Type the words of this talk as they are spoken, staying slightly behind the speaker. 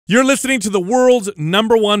You're listening to the world's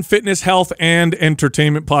 #1 fitness, health, and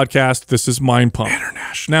entertainment podcast. This is Mind Pump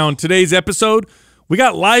International. Now, in today's episode, we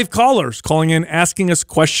got live callers calling in, asking us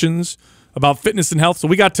questions about fitness and health. So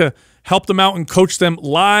we got to help them out and coach them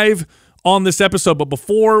live on this episode. But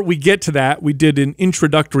before we get to that, we did an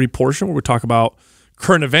introductory portion where we talk about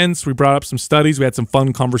current events. We brought up some studies. We had some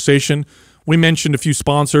fun conversation. We mentioned a few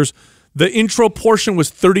sponsors. The intro portion was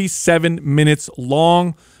 37 minutes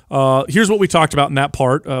long. Here's what we talked about in that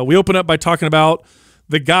part. We open up by talking about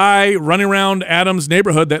the guy running around Adam's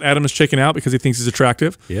neighborhood that Adam is checking out because he thinks he's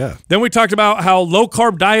attractive. Yeah. Then we talked about how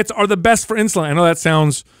low-carb diets are the best for insulin. I know that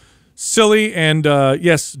sounds silly, and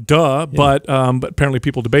yes, duh, yeah. but apparently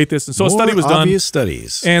people debate this. And so a study was done. Obvious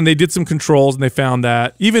studies. And they did some controls, and they found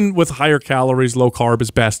that even with higher calories, low-carb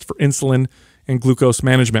is best for insulin and glucose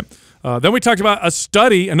management. Then we talked about a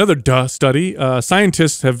study, another duh study.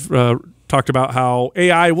 Scientists have talked about how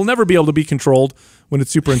AI will never be able to be controlled when it's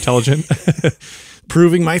super intelligent.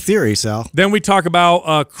 Proving my theory, Sal. Then we talk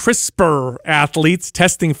about CRISPR athletes,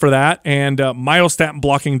 testing for that, and myostatin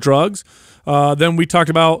blocking drugs. Then we talked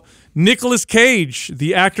about Nicolas Cage,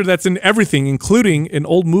 the actor that's in everything, including an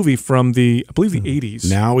old movie from the, I believe, the 80s.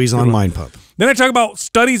 Now he's on Mind Pump. Then I talk about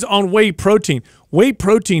studies on whey protein. Whey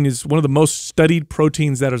protein is one of the most studied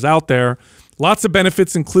proteins that is out there. Lots of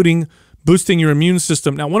benefits, including boosting your immune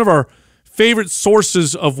system. Now, one of our favorite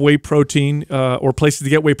sources of whey protein or places to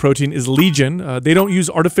get whey protein is Legion. They don't use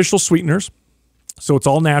artificial sweeteners, so it's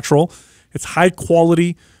all natural. It's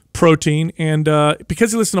high-quality protein, and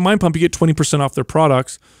because you listen to Mind Pump, you get 20% off their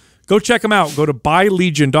products. Go check them out. Go to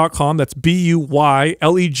buylegion.com. That's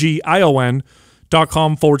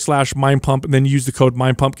BUYLEGION.com/Mind Pump, and then use the code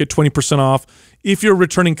Mind Pump. Get 20% off. If you're a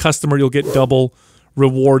returning customer, you'll get double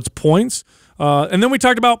rewards points. And then we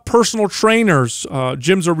talked about personal trainers.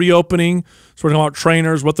 Gyms are reopening. So we're talking about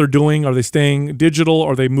trainers, what they're doing. Are they staying digital?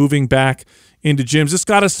 Are they moving back into gyms? This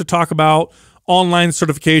got us to talk about online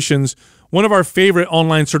certifications. One of our favorite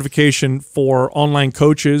online certification for online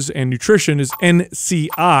coaches and nutrition is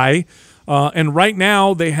NCI. And right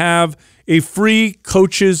now they have a free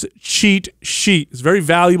coaches cheat sheet. It's very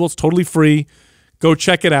valuable. It's totally free. Go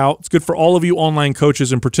check it out. It's good for all of you online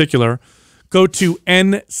coaches in particular. Go to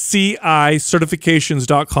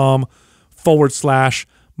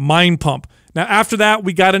ncicertifications.com/Mind Pump. Now, after that,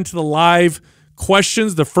 we got into the live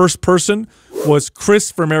questions. The first person was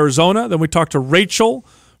Chris from Arizona. Then we talked to Rachel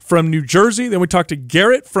from New Jersey. Then we talked to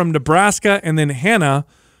Garrett from Nebraska. And then Hannah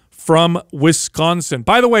from Wisconsin.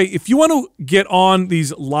 By the way, if you want to get on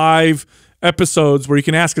these live episodes where you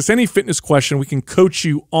can ask us any fitness question, we can coach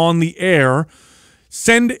you on the air,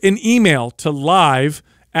 send an email to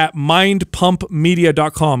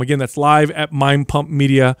live@mindpumpmedia.com. Again, that's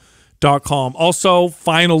live@mindpumpmedia.com. Also,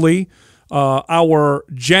 finally, our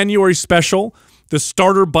January special, the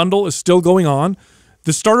starter bundle, is still going on.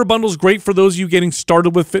 The starter bundle is great for those of you getting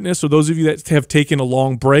started with fitness or those of you that have taken a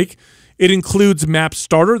long break. It includes MAPS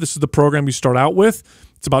Starter. This is the program you start out with.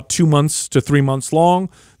 It's about 2 months to 3 months long.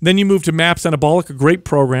 Then you move to MAPS Anabolic, a great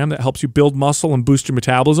program that helps you build muscle and boost your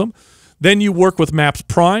metabolism. Then you work with MAPS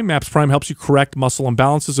Prime. MAPS Prime helps you correct muscle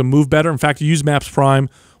imbalances and move better. In fact, you use MAPS Prime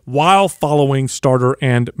while following Starter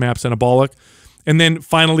and MAPS Anabolic. And then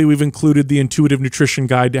finally, we've included the Intuitive Nutrition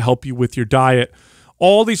Guide to help you with your diet.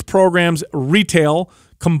 All these programs retail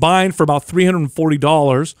combined for about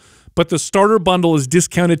 $340, but the starter bundle is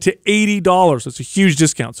discounted to $80. It's a huge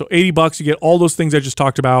discount. So $80, you get all those things I just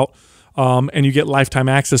talked about, and you get lifetime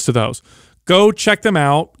access to those. Go check them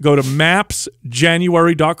out. Go to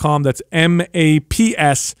mapsjanuary.com. That's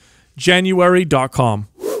MAPS January.com.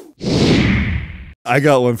 I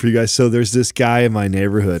got one for you guys. So there's this guy in my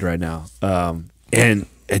neighborhood right now, and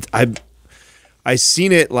I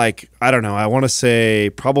seen it like, I don't know, I want to say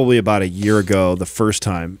probably about a year ago the first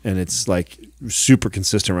time, and it's like super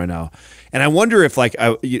consistent right now. And I wonder if like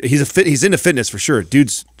he's into fitness for sure.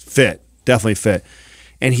 Dude's fit, definitely fit.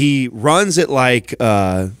 And he runs it like,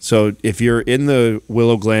 so if you're in the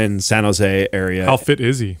Willow Glen, San Jose area. How fit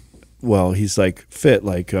is he? Well, he's like fit,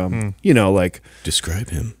 like, you know, like. Describe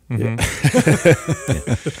him. Yeah.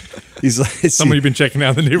 He's like. Someone you've been checking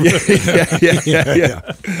out in the neighborhood. Yeah.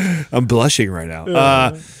 I'm blushing right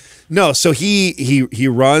now. No, so he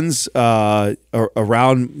runs around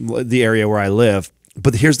the area where I live.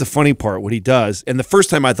 But here's the funny part, what he does. And the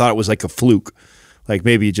first time I thought it was like a fluke. Like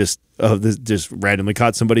maybe just randomly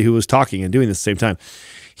caught somebody who was talking and doing this at the same time.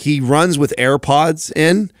 He runs with AirPods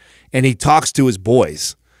in, and he talks to his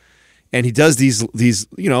boys. And he does these,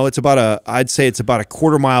 you know, it's about I'd say it's about a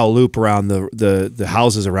quarter-mile loop around the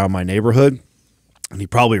houses around my neighborhood. And he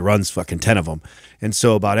probably runs fucking 10 of them. And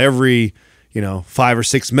so about every, 5 or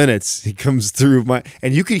 6 minutes, he comes through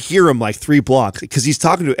and you could hear him like 3 blocks because he's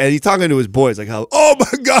talking to his boys like, oh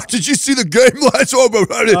my God, did you see the game last?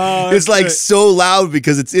 It's like so loud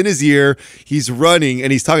because it's in his ear. He's running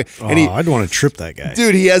and he's talking. And I'd want to trip that guy.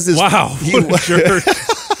 Dude, he has this. Wow. What a jerk.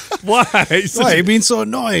 Why? Why are being so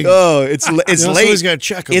annoying? Oh, it's late. He's got to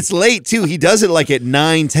check him. It's late too. He does it like at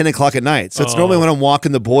 9, 10 o'clock at night. So it's normally when I'm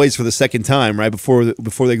walking the boys for the second time, right before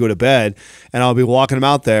they go to bed, and I'll be walking them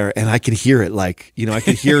out there, and I can hear it like I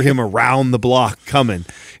can hear him around the block coming,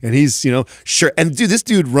 and he's sure. And dude, this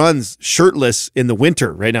dude runs shirtless in the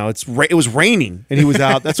winter right now. It was raining, and he was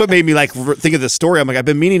out. That's what made me like think of the story. I'm like, I've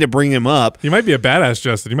been meaning to bring him up. You might be a badass,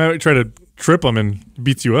 Justin. You might try to trip him and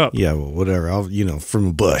beats you up. Yeah, well, whatever. I'll from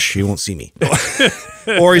a bush, he won't see me.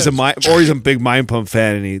 or he's a big Mind Pump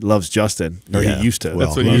fan and he loves Justin, or he used to.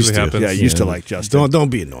 That's what usually happens. Yeah, he used to like Justin. Don't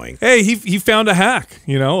be annoying. Hey, he found a hack,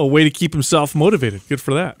 a way to keep himself motivated. Good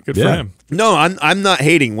for that. Good for him. No, I'm not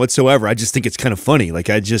hating whatsoever. I just think it's kind of funny. Like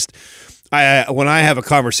when I have a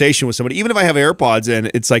conversation with somebody, even if I have AirPods and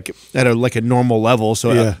it's like at a normal level,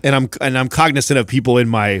 so and I'm cognizant of people in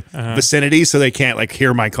my vicinity, so they can't like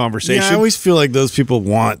hear my conversation. Yeah, I always feel like those people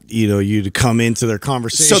want you to come into their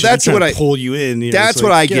conversation. So that's what I pull you in. That's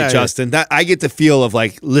what I get, Justin. That I get the feel of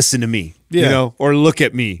like, listen to me. Or look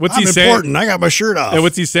at me. What's I'm he saying? Important. I got my shirt off. And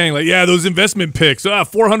what's he saying? Like, those investment picks,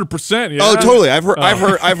 400%. Oh, totally. I've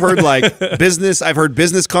heard like business. I've heard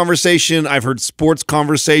business conversation. I've heard sports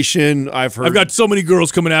conversation. I've got so many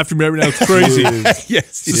girls coming after me right now. It's crazy.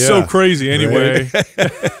 Yes, it's so crazy. Anyway,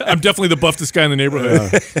 I'm definitely the buffest guy in the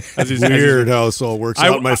neighborhood. Weird how this all works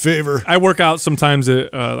out in my favor. I work out sometimes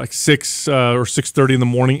at like 6 or 6:30 in the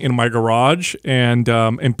morning in my garage, and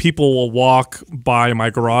people will walk by my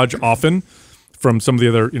garage often from some of the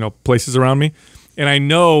other places around me, and I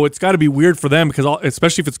know it's got to be weird for them because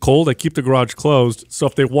especially if it's cold, I keep the garage closed. So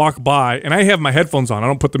if they walk by, and I have my headphones on, I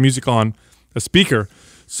don't put the music on a speaker.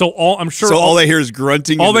 So all they hear is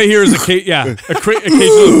grunting. All they hear is occasional.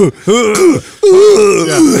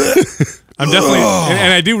 I'm definitely,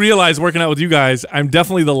 and I do realize working out with you guys, I'm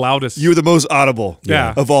definitely the loudest. You're the most audible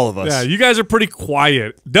of all of us. Yeah, you guys are pretty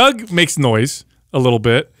quiet. Doug makes noise a little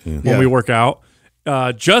bit when we work out.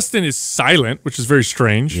 Justin is silent, which is very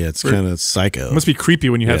strange. Yeah, it's kind of psycho. It must be creepy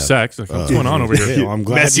when you have sex. Like, what's going on over here? Yeah, well, I'm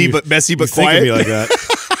glad messy but quiet. Think of me like that.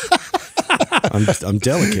 I'm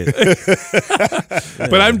delicate,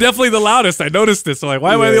 but I'm definitely the loudest. I noticed this. So like,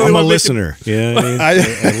 why am I the only I'm one? a listener. Yeah, I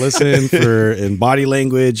listen in body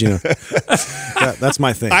language. That's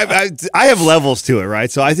my thing. I have levels to it, right?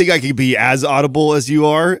 So I think I could be as audible as you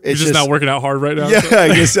are. You're just not working out hard right now. Yeah, so. I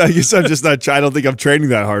guess I'm just not. I don't think I'm training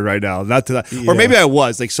that hard right now. Not to that, or maybe I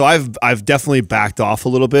was. Like, so I've definitely backed off a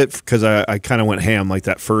little bit because I kind of went ham like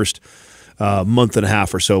that first month and a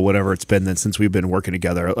half or so, whatever it's been then since we've been working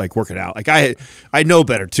together, like working out. Like I know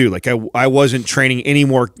better too. Like I wasn't training any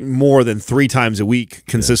more than 3 times a week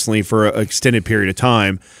consistently for an extended period of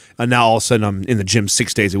time. And now all of a sudden I'm in the gym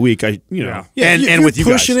 6 days a week. And with you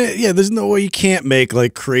pushing guys. it. Yeah, there's no way you can't make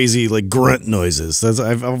like crazy like grunt noises.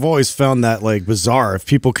 I've always found that like bizarre. If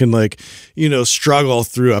people can like struggle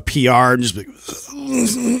through a PR and just be like,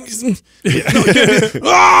 you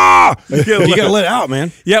gotta let it out,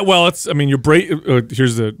 man. Yeah, well, your brain.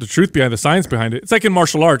 Here's the truth behind the science behind it. It's like in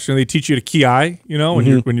martial arts. They teach you to ki,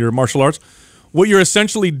 when you're martial arts. What you're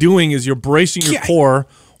essentially doing is you're bracing your core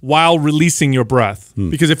while releasing your breath.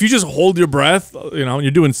 Because if you just hold your breath, and you're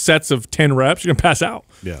doing sets of 10 reps, you're gonna pass out.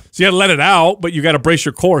 Yeah. So you gotta let it out, but you gotta brace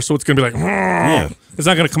your core, so it's gonna be like, it's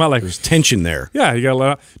not gonna come out like there's tension there. Yeah, you gotta let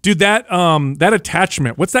it out. Dude, that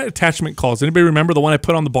attachment. What's that attachment called? Does anybody remember the one I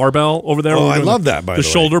put on the barbell over there? Oh, I love that. By the way, the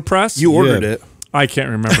shoulder press. You ordered it. I can't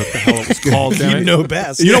remember what the hell it was called. You know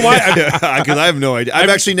best. You know why? Because I have no idea. I've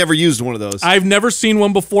actually never used one of those. I've never seen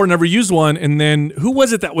one before, never used one. And then who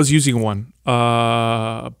was it that was using one?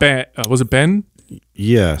 Ben, was it Ben?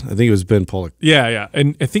 Yeah, I think it was Ben Pollock. Yeah.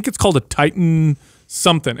 And I think it's called a Titan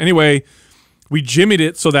something. Anyway, we jimmied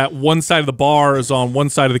it so that one side of the bar is on one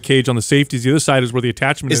side of the cage on the safeties. The other side is where the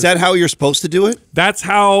attachment is. Is that how you're supposed to do it? That's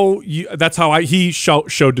how he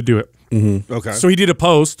showed to do it. Okay. So he did a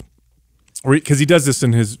post, because he does this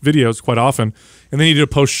in his videos quite often, and then he did a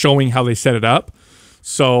post showing how they set it up.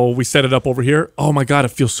 So we set it up over here. Oh my God, it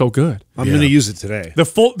feels so good. I'm going to use it today.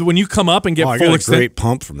 When you come up and get full extent, great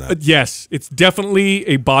pump from that. Yes, it's definitely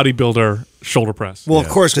a bodybuilder shoulder press. Well, of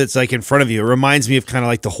course, it's like in front of you. It reminds me of kind of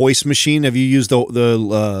like the hoist machine. Have you used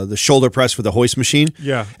the shoulder press for the hoist machine?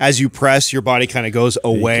 Yeah. As you press, your body kind of goes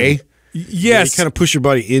away. Yes. You kind of push your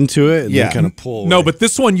body into it and then kind of pull away. No, but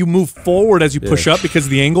this one you move forward as you push up because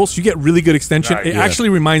of the angle, so you get really good extension. Right, it actually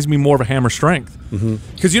reminds me more of a hammer strength.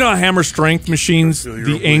 Because you know how hammer strength machines,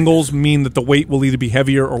 the angles mean that the weight will either be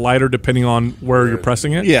heavier or lighter depending on where you're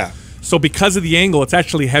pressing it. Yeah. So because of the angle, it's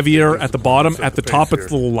actually heavier at the bottom. At the top, it's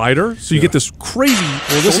a little lighter. So you get this crazy.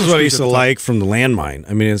 Well, this is what I used to like from the landmine.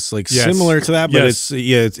 I mean, it's like similar to that, but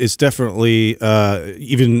it's definitely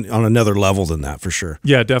even on another level than that for sure.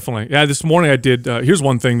 Yeah, definitely. Yeah, this morning I did. Here's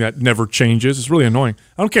one thing that never changes. It's really annoying.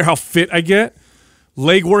 I don't care how fit I get.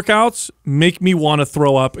 Leg workouts make me want to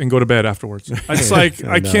throw up and go to bed afterwards. It's like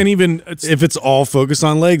I can't even. If it's all focused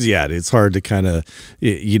on legs, it's hard to kind of,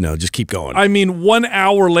 just keep going. I mean, 1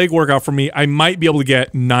 hour leg workout for me, I might be able to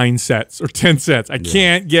get 9 sets or 10 sets. I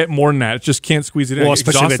can't get more than that. It just can't squeeze it in. Well,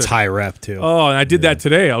 especially if it's high rep too. Oh, and I did that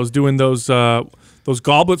today. I was doing those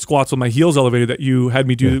goblet squats with my heels elevated that you had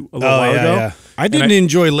me do a little while ago. Yeah. I didn't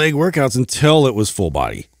enjoy leg workouts until it was full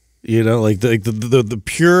body. Like the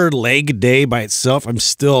pure leg day by itself, I'm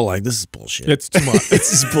still like, this is bullshit. It's too much.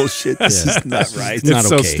 This is bullshit. This is not right. It's not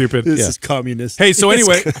so stupid. This is communist. Hey, so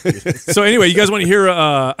anyway, you guys want to hear?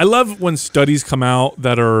 I love when studies come out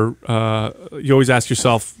that are. You always ask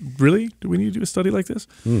yourself, really, do we need to do a study like this?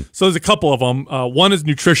 So there's a couple of them. One is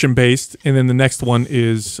nutrition based, and then the next one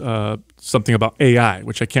is something about AI,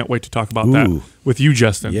 which I can't wait to talk about that with you,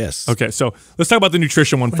 Justin. Yes. Okay, so let's talk about the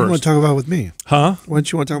nutrition one What do you want first. to talk about with me? Huh? What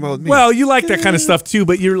don't you want to talk about with me? Well, you like that kind of stuff too,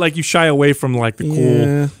 but you're like you shy away from like the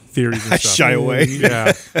cool theories and I stuff. shy away.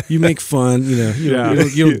 Yeah. You make fun, you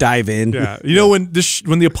don't dive in. Yeah. You know, when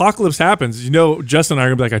the apocalypse happens, Justin and I are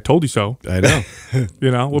going to be like, I told you so. I know.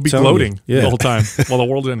 We'll be telling gloating you. the whole time while the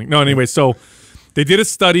world's ending. No, anyway, so they did a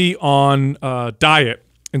study on diet.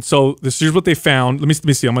 And so here's what they found. Let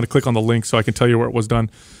me see. I'm going to click on the link so I can tell you where it was done.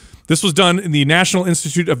 This was done in the National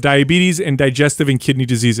Institute of Diabetes and Digestive and Kidney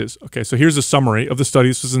Diseases. Okay, so here's a summary of the study.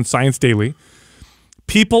 This was in Science Daily.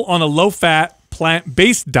 People on a low-fat,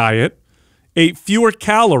 plant-based diet ate fewer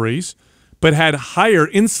calories but had higher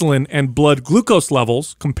insulin and blood glucose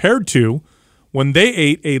levels compared to when they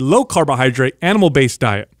ate a low-carbohydrate, animal-based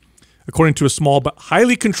diet, according to a small but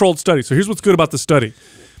highly controlled study. So here's what's good about the study.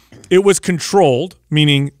 It was controlled,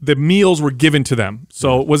 meaning the meals were given to them.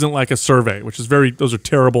 So it wasn't like a survey, which is those are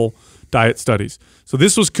terrible diet studies. So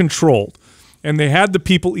this was controlled. And they had the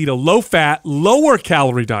people eat a low-fat,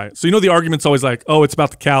 lower-calorie diet. So the argument's always like, oh, it's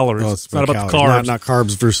about the calories. It's not about the carbs. Not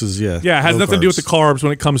carbs versus, Yeah, it has nothing to do with the carbs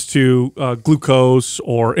when it comes to glucose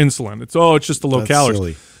or insulin. It's just the low calories.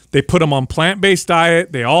 Silly. They put them on plant-based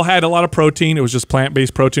diet. They all had a lot of protein. It was just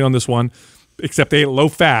plant-based protein on this one, except they ate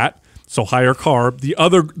low-fat. So higher carb.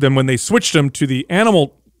 Then when they switched them to the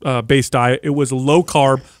animal-based diet, it was low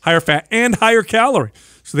carb, higher fat, and higher calorie.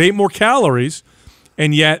 So they ate more calories,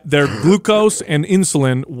 and yet their glucose and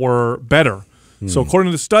insulin were better. So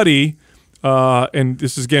according to the study, and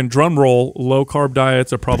this is again drum roll, low carb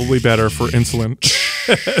diets are probably better for insulin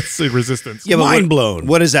resistance. Yeah, but Mind blown.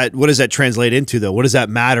 What does that translate into though? What does that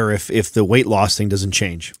matter if the weight loss thing doesn't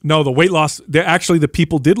change? No, the weight loss. The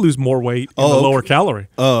people did lose more weight in the lower calorie.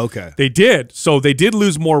 Oh, okay. They did. So they did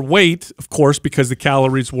lose more weight, of course, because the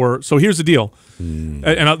calories were. So here's the deal.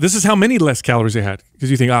 And this is how many less calories they had. Because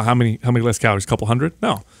you think, how many less calories? A couple hundred?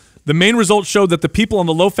 No. The main results showed that the people on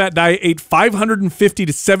the low-fat diet ate 550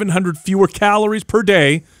 to 700 fewer calories per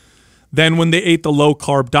day than when they ate the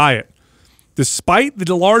low-carb diet. Despite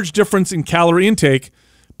the large difference in calorie intake,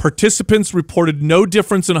 participants reported no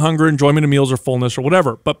difference in hunger, enjoyment of meals, or fullness, or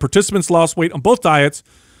whatever. But participants lost weight on both diets,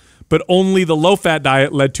 but only the low-fat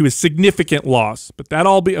diet led to a significant loss. But that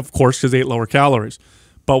all of course, because they ate lower calories.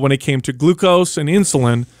 But when it came to glucose and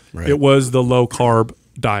insulin, it was the low-carb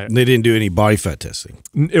diet. And they didn't do any body fat testing.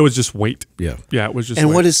 It was just weight. Yeah. Yeah, it was just And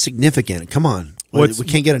weight. what is significant? Come on. We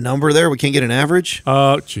can't get a number there? We can't get an average?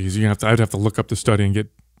 Geez, I'd have to look up the study and get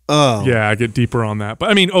get deeper on that. But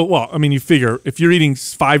I mean, you figure if you're eating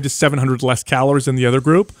 500 to 700 less calories than the other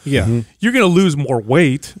group, you're going to lose more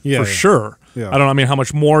weight for sure. Yeah. I don't know, how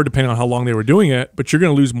much more depending on how long they were doing it, but you're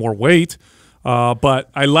going to lose more weight. But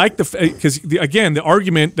I like because again, the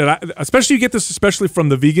argument that especially you get this especially from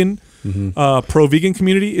the vegan, pro-vegan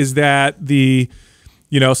community is that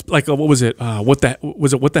like what was it? What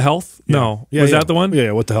the health? Yeah. No, was that the one?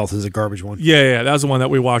 Yeah, what the health is a garbage one. Yeah, that was the one that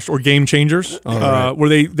we watched. Or Game Changers, where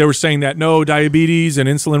they were saying that no, diabetes and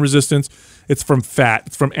insulin resistance, it's from fat,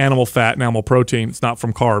 it's from animal fat and animal protein. It's not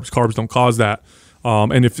from carbs. Carbs don't cause that.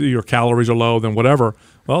 And if your calories are low, then whatever.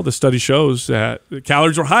 Well, the study shows that the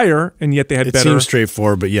calories are higher, and yet they had It better. seems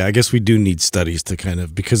straightforward, but yeah, I guess we do need studies to kind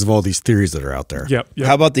of, because of all these theories that are out there. Yep.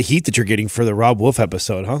 How about the heat that you're getting for the Rob Wolf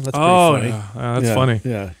episode, huh? That's pretty funny. Yeah, that's funny.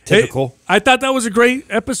 Yeah, Hey, typical. I thought that was a great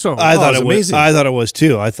episode. I thought it's it was amazing. I thought it was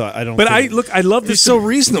too. I don't. but think I love It's this. so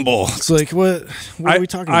reasonable. It's like, what are we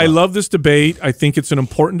talking about? I love this debate. I think it's an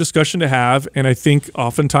important discussion to have, and I think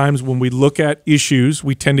oftentimes when we look at issues,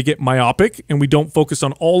 we tend to get myopic and we don't focus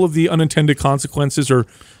on all of the unintended consequences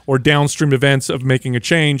or downstream events of making a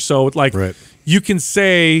change. So, like, Right. you can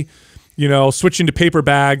say, switching to paper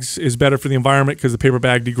bags is better for the environment because the paper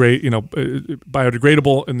bag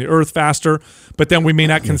biodegradable in the earth faster. But then we may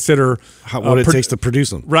not consider what it takes to produce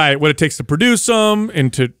them. Right, what it takes to produce them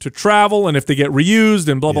and to travel, and if they get reused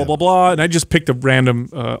and blah, blah, blah, blah. And I just picked a random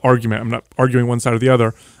argument. I'm not arguing one side or the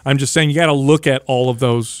other. I'm just saying you got to look at all of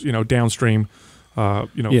those, downstream, Yeah.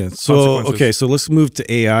 So, consequences. okay. So let's move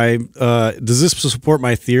to AI. Does this support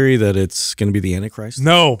my theory that it's going to be the Antichrist?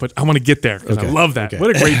 No, but I want to get there because I Okay, love that. okay.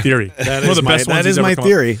 What a great theory. That One is of the best ones that he's is ever my come up.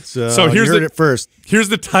 theory. So here's you heard it first. Here's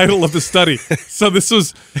the title of the study. So this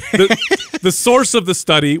was the source of the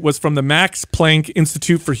study was from the Max Planck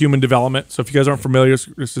Institute for Human Development. So if you guys aren't familiar,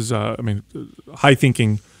 this is high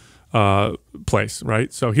thinking place,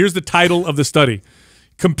 right? So here's the title of the study: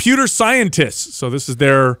 Computer Scientists. So this is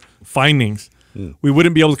their findings. We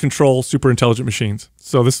wouldn't be able to control super intelligent machines.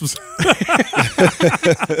 So this was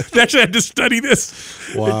they actually had to study this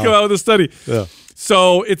and come out with a study. Yeah.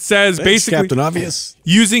 So it says Thanks, basically Captain Obvious.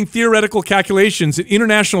 using theoretical calculations, an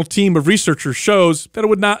international team of researchers shows that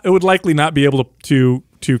it would likely not be able to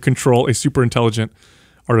control a super intelligent,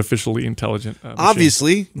 artificially intelligent machine.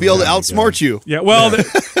 obviously be able to outsmart you. Yeah, well,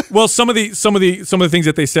 some of the things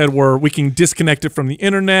that they said were we can disconnect it from the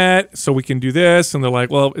internet, so we can do this, and they're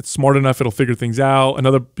like, well, it's smart enough, it'll figure things out.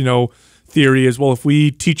 Another theory is, well, if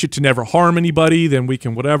we teach it to never harm anybody, then we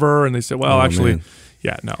can whatever. And they said, well, actually, man.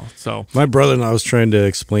 yeah, no. So My brother-in-law was trying to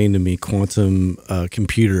explain to me quantum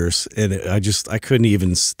computers, and I couldn't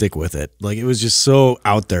even stick with it. Like, it was just so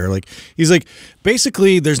out there. Like, he's like,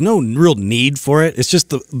 basically, there's no real need for it. It's just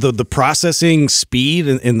the processing speed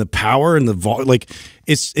and the power and the like.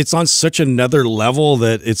 It's on such another level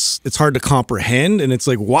that it's hard to comprehend, and it's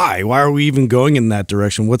like, why are we even going in that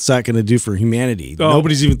direction? What's that going to do for humanity?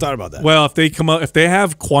 Nobody's even thought about that. well, if they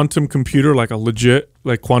have quantum computer, like a legit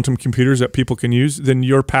quantum computers that people can use, then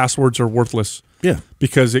your passwords are worthless. Yeah.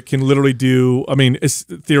 Because it can literally do, it's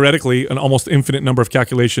theoretically an almost infinite number of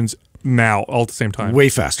calculations now all at the same time. Way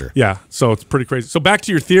faster. Yeah, so it's pretty crazy. So back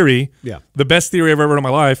to your theory. Yeah. The best theory I've ever heard in my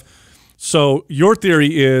life. So your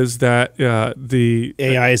theory is that the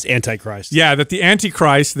AI is Antichrist. that the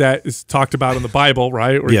Antichrist that is talked about in the Bible,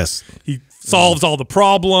 right? Where Yes. he solves all the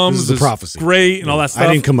problems. This is the prophecy. Great and all that stuff.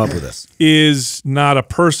 I didn't come up with this. Is not a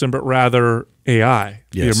person, but rather AI.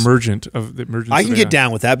 Yes. The emergence. I can of get AI.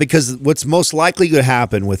 down with that because what's most likely going to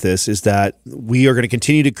happen with this is that we are going to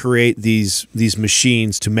continue to create these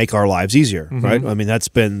machines to make our lives easier, right? I mean, that's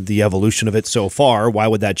been the evolution of it so far. Why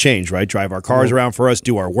would that change, right? Drive our cars around for us,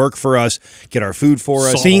 do our work for us, get our food for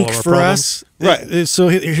us. Solve Think all our for problems. us. Right. So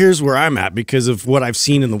here's where I'm at because of what I've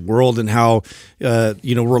seen in the world and how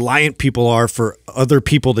reliant people are for other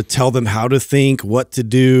people to tell them how to think, what to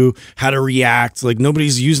do, how to react. Like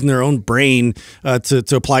nobody's using their own brain to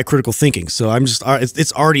apply critical thinking. So I'm just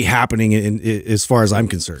it's already happening as far as I'm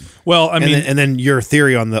concerned. Well, I mean, and then your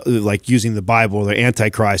theory on the using the Bible or the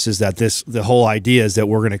Antichrist is that the whole idea is that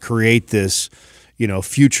we're going to create this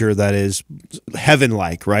future that is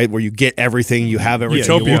heaven-like, right? Where you get everything, you have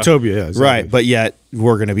everything. you want. Utopia, yeah, exactly. Right, but yet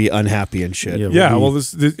we're going to be unhappy and shit. yeah. Well,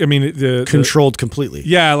 the Controlled completely.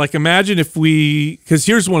 Yeah, like imagine if because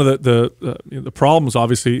here's one of the problems.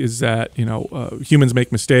 Obviously, is that humans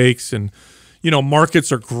make mistakes, and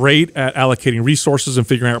markets are great at allocating resources and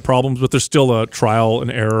figuring out problems, but there's still a trial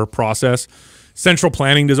and error process. Central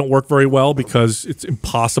planning doesn't work very well because it's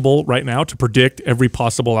impossible right now to predict every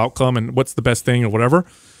possible outcome and what's the best thing or whatever.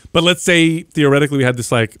 But let's say theoretically we had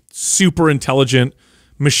this super intelligent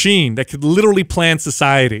machine that could literally plan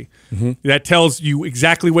society, that tells you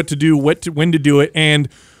exactly what to do, when to do it, and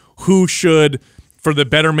who should, for the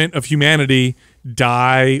betterment of humanity,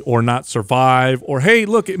 die or not survive. Or hey,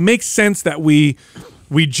 look, it makes sense that we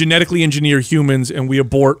genetically engineer humans and we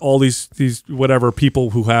abort all these whatever people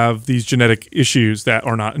who have these genetic issues that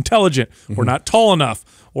are not intelligent or not tall enough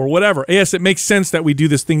or whatever. Yes, it makes sense that we do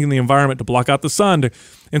this thing in the environment to block out the sun.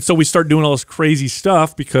 And so we start doing all this crazy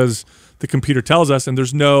stuff because the computer tells us, and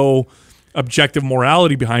there's no objective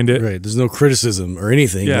morality behind it. Right. There's no criticism or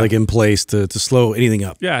anything Yeah. like in place to slow anything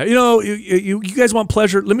up. Yeah, you guys want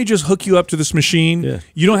pleasure? Let me just hook you up to this machine. Yeah.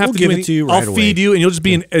 You don't have We'll to give do it anything. to you right I'll away. feed you, and you'll just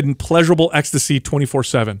be in pleasurable ecstasy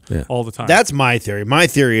 24/7 all the time. That's my theory. My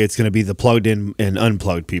theory, it's going to be the plugged in and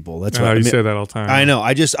unplugged people. That's what I you mean. say that all the time. I know.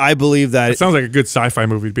 I believe that It sounds like a good sci-fi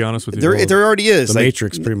movie, to be honest with you. there already is The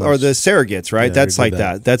Matrix, pretty much. or the surrogates, right? Yeah, That's I like agree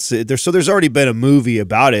that. with That's there. So there's already been a movie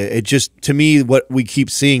about it. It just, to me, what we keep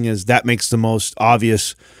seeing is that makes the most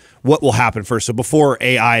obvious what will happen first. So before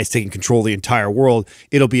AI is taking control of the entire world,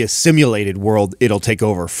 it'll be a simulated world. It'll take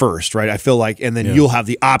over first, right? I feel like, and then you'll have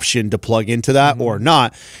the option to plug into that or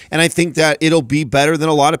not. And I think that it'll be better than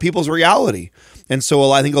a lot of people's reality. And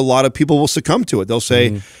so I think a lot of people will succumb to it. They'll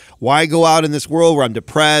say, why go out in this world where I'm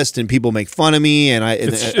depressed and people make fun of me and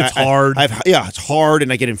It's hard. It's hard,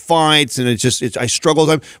 and I get in fights, and I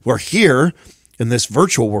struggle. We're here in this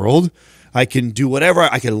virtual world. I can do whatever.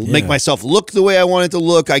 I can make myself look the way I want it to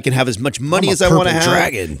look. I can have as much money as I want to have.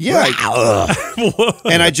 Dragon. Yeah.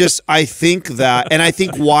 And I think that, and I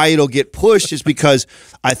think why it'll get pushed is because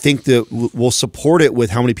I think that we'll support it with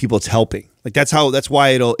how many people it's helping. Like that's why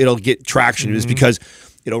it'll get traction is because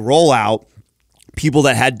it'll roll out. People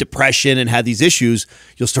that had depression and had these issues,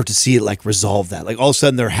 you'll start to see it like resolve that. Like all of a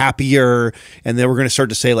sudden they're happier, and then we're going to start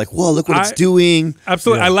to say like, "Whoa, look what it's doing."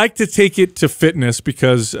 Absolutely, Yeah. I like to take it to fitness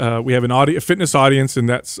because we have a fitness audience, and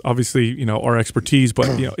that's obviously our expertise. But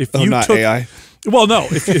if you not took AI. well, no,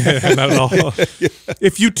 not at all.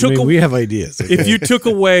 If you took we have ideas. if you took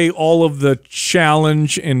away all of the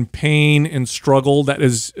challenge and pain and struggle that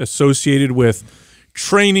is associated with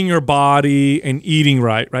training your body and eating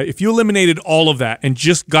right? If you eliminated all of that and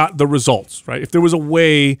just got the results, right? If there was a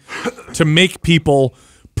way to make people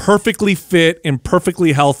perfectly fit and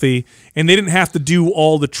perfectly healthy, and they didn't have to do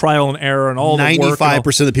all the trial and error and all the work.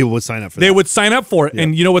 95% of the people would sign up for that. They would sign up for it,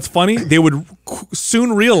 and you know what's funny? They would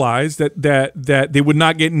soon realize that they would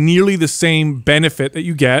not get nearly the same benefit that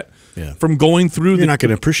you get from going through. You're not going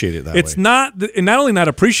to appreciate it that It's way. not, and not only not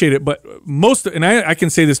appreciate it, but I can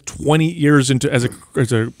say this 20 years into as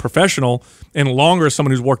a professional and longer as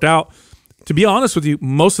someone who's worked out. To be honest with you,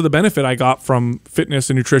 most of the benefit I got from fitness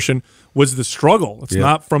and nutrition was the struggle. It's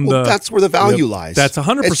not from the. That's where the value lies. That's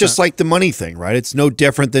 100%. It's just like the money thing, right? It's no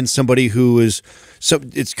different than somebody who is. So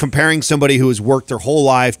it's comparing somebody who has worked their whole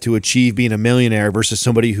life to achieve being a millionaire versus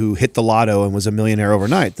somebody who hit the lotto and was a millionaire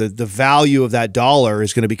overnight. The value of that dollar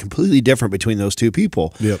is going to be completely different between those two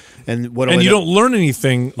people. Yep. And you don't learn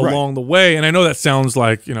anything along the way. And I know that sounds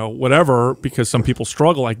like whatever because some people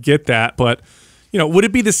struggle. I get that, but. Would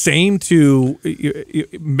it be the same to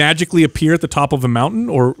magically appear at the top of a mountain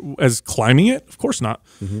or as climbing it? Of course not.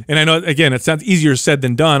 And I know, again, it sounds easier said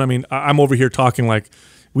than done. I mean, I'm over here talking like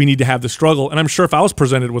we need to have the struggle. And I'm sure if I was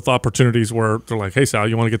presented with opportunities where they're like, hey, Sal,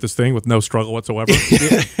 you want to get this thing with no struggle whatsoever?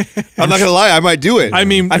 I'm not going to lie. I might do it. I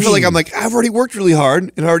mean, I feel like I've already worked really hard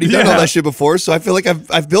and already done all that shit before. So I feel like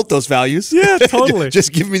I've built those values. Yeah, totally.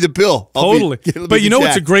 Just give me the bill. Totally. But it's a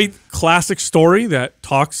jacked. great classic story that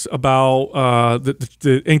talks about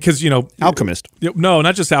because Alchemist. No,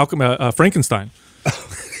 not just Alchemist, Frankenstein.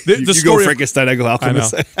 You go Frankenstein, I go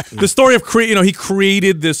Alchemist. The story of he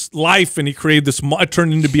created this life and he created this. It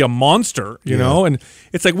turned into be a monster, you know. And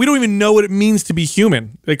it's like we don't even know what it means to be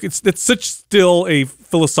human. Like it's such still a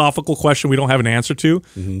philosophical question we don't have an answer to.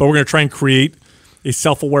 But we're gonna try and create a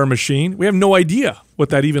self-aware machine. We have no idea what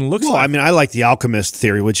that even looks like. I mean, I like the alchemist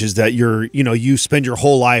theory, which is that you spend your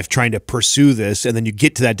whole life trying to pursue this, and then you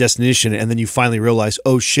get to that destination, and then you finally realize,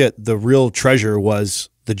 oh shit, the real treasure was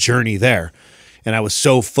the journey there. And I was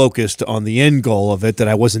so focused on the end goal of it that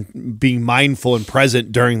I wasn't being mindful and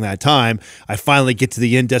present during that time. I finally get to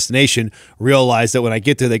the end destination, realize that when I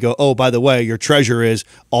get there, they go, oh, by the way, your treasure is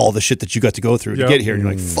all the shit that you got to go through to get here. And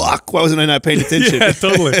you're like, fuck, why wasn't I not paying attention? Yeah,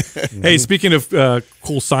 totally. Hey, speaking of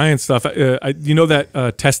cool science stuff, you know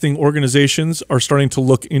that testing organizations are starting to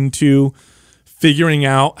look into figuring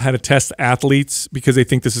out how to test athletes because they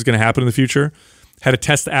think this is going to happen in the future. How to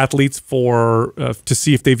test athletes to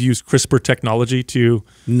see if they've used CRISPR technology to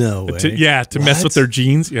mess with their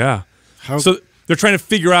genes. Yeah. So they're trying to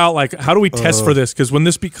figure out like how do we test for this? Because when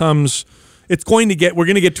this becomes, we're going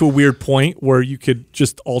to get to a weird point where you could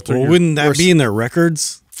just alter. Wouldn't that be in their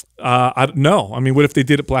records? No. I mean, what if they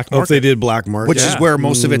did it black market? If they did black market, Which is where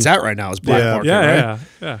most of it's at right now is black market, right?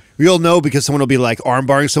 Yeah. You'll know because someone will be like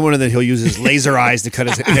armbarring someone, and then he'll use his laser eyes to cut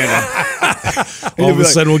his hand off. all of a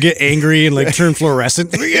sudden we'll get angry and like turn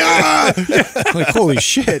fluorescent. Yeah! Like, holy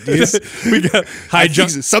shit, dude. We got high jump.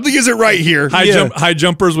 Something isn't right here. High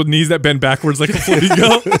jumpers with knees that bend backwards like a floaty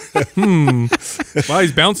go. Wow,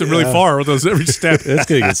 he's bouncing really far with those every step. That's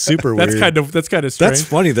gonna get super weird. That's kind of strange. That's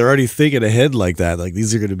funny. They're already thinking ahead like that. Like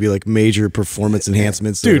these are going to be like major performance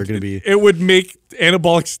enhancements. Dude, that are going to be. It would make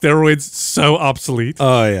anabolic steroids so obsolete.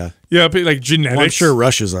 Oh yeah. Yeah, but like genetics. Well, I'm sure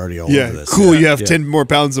Russia's already all over this. Cool. You have 10 more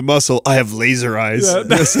pounds of muscle. I have laser eyes.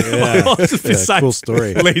 Cool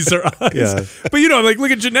story. Laser eyes. Yeah. But you know, like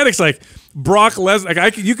look at genetics. Like Brock Lesnar.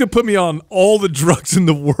 Like you could put me on all the drugs in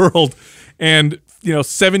the world, and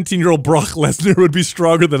 17-year-old Brock Lesnar would be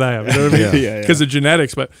stronger than I am. You know what I mean? Because of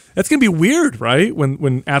genetics. But that's gonna be weird, right?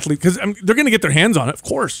 When athletes, because they're gonna get their hands on it, of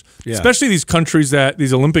course. Yeah. Especially these countries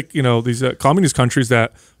these Olympic, these communist countries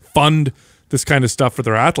that fund this kind of stuff for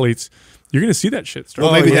their athletes. You're going to see that shit start.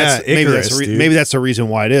 Well, maybe that's the reason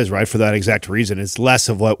why it is, right? For that exact reason. It's less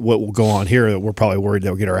of what will go on here that we're probably worried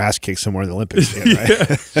that we'll get our ass kicked somewhere in the Olympics again,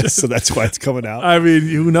 right? So that's why it's coming out. I mean,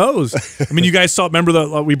 who knows? I mean, you guys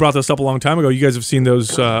remember we brought this up a long time ago. You guys have seen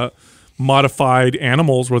those modified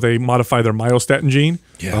animals where they modify their myostatin gene.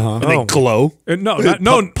 Yeah. And they glow.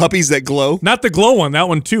 No, puppies that glow. Not the glow one, that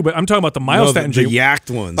one too, but I'm talking about the myostatin gene. The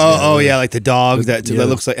yacked ones. Yeah, like the dog that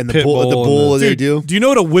looks like, and the bull that they do. Do you know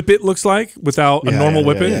what a whippet looks like without a normal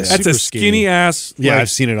whippet? Yeah. That's a skinny ass. Yeah,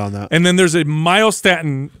 I've seen it on that. And then there's a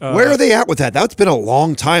myostatin. Where are they at with that? That's been a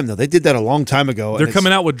long time though. They did that a long time ago. They're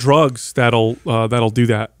coming out with drugs that'll do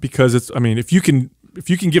that, because it's. I mean, if you can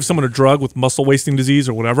give someone a drug with muscle wasting disease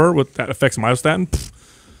or whatever that affects myostatin,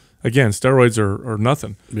 again, steroids are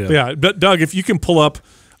nothing. Yeah. But Doug, if you can pull up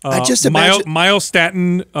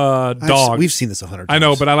myostatin dog. We've seen this 100 times. I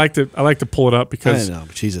know, but I like to pull it up because I know.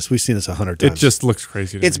 Jesus, we've seen this 100 times. It just looks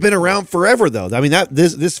crazy. It's been around forever though. I mean,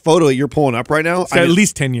 this photo that you're pulling up right now, at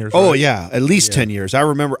least 10 years. Oh right? yeah, at least 10 years. I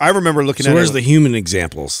remember looking at. So where's the human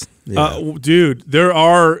examples? Dude, there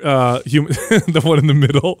are human. The one in the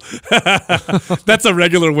middle. That's a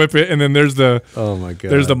regular whippet, and then there's the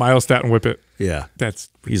there's the myostatin whippet. Yeah, that's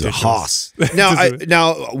he's a hoss.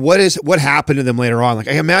 Now, what happened to them later on? Like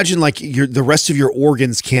I imagine, like the rest of your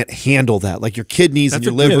organs can't handle that, like your kidneys and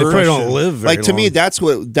your liver. They probably don't live very like to long. me, that's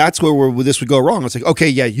where this would go wrong. It's like, okay,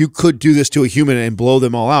 yeah, you could do this to a human and blow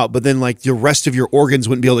them all out, but then like the rest of your organs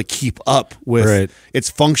wouldn't be able to keep up with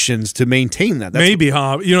its functions to maintain that. That's maybe,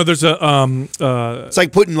 huh? There's a it's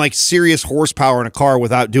like putting like serious horsepower in a car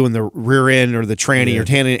without doing the rear end or the tranny or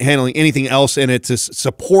handling anything else in it to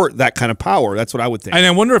support that kind of power. That's what I would think. And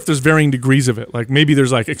I wonder if there's varying degrees of it. Like maybe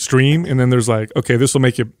there's like extreme, and then there's like, okay, this will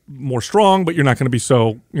make you more strong, but you're not going to be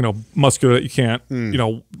so muscular that you can't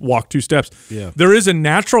walk 2 steps. Yeah. There is a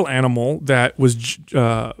natural animal that was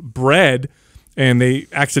bred, and they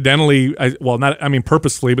accidentally,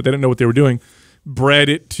 purposefully, but they didn't know what they were doing, bred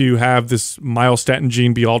it to have this myostatin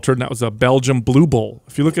gene be altered, and that was a Belgian blue bull.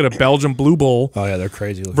 If you look at a Belgian blue bull, oh yeah, they're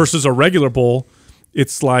crazy looking. Versus a regular bull,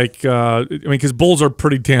 it's like because bulls are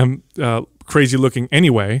pretty damn crazy looking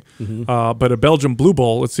anyway. But a Belgian blue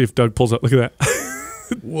bull, let's see if Doug pulls up. Look at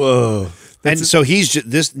that. Whoa. And so he's just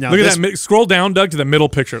this now. Look at that. Scroll down, Doug, to the middle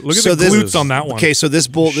picture. Look at the glutes on that one. Okay, so this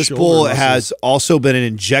bull has also been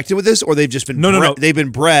injected with this, or they've just been no. They've been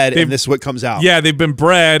bred, and this is what comes out. Yeah, they've been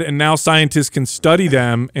bred, and now scientists can study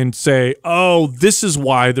them and say, oh, this is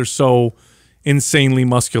why they're so insanely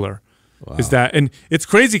muscular. Wow. Is that, and it's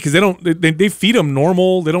crazy because they feed them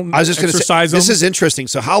normal. They don't. I was just going to say them. This is interesting.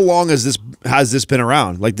 So how long has this been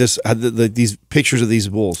around? Like this, these pictures of these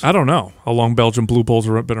bulls. I don't know how long Belgian blue bulls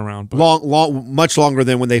have been around. But. Much longer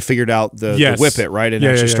than when they figured out the whippet, right? And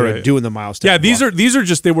actually started doing the myostatin. Yeah, these are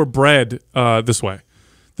just they were bred this way.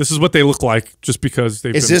 This is what they look like just because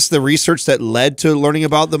they've. Is this the research that led to learning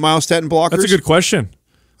about the myostatin blockers? That's a good question.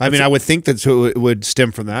 I mean, I would think that it would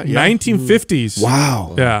stem from that. Yeah. 1950s.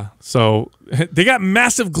 Wow. Yeah. So they got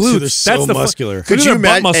massive glutes. They're so muscular. Could you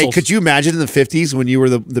imagine in the 50s when you were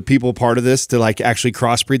the people part of this to like actually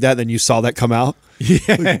crossbreed that, then you saw that come out? Yeah.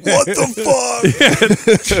 Like, what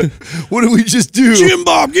the fuck? What did we just do? Jim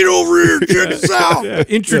Bob, get over here. Check this out. Yeah.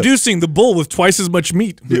 Introducing the bull with twice as much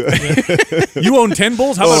meat. Yeah. You own 10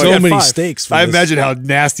 bulls? How about so many 5? steaks? I imagine how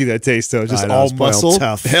nasty that tastes though. Just all muscle.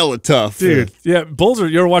 Tough. Hella tough. Dude. Yeah. Bulls are,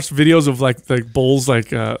 you ever watched videos of like bulls, like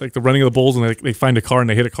the running of the bulls, and they find a king and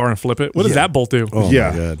they hit a car and flip it? What does that bull do? Oh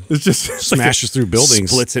yeah. my God. It's just smashes through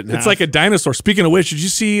buildings. Splits it in half. It's like a dinosaur. Speaking of which, did you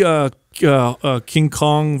see King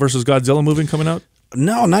Kong versus Godzilla movie coming out?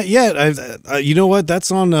 No, not yet. You know what?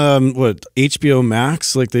 That's on what, HBO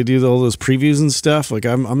Max. Like they do all those previews and stuff. Like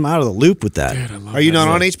I'm out of the loop with that. Dude, Are you not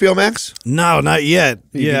on HBO Max? No, not yet.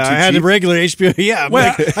 Yeah, I had a regular HBO. Yeah, I'm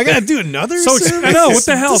like, I gotta do another. So service? I know what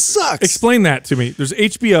the hell. This sucks. Explain that to me. There's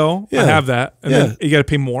HBO. I Yeah. have that, and then you got to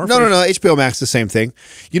pay more. No. HBO Max is the same thing.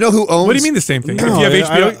 You know who owns? What do you mean the same thing? No, if you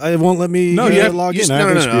have HBO, it won't let me. No, you have- log You in. just- I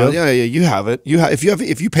have no. HBO. Yeah, you have it.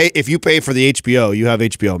 If you pay for the HBO, you have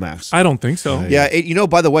HBO Max. I don't think so. Yeah,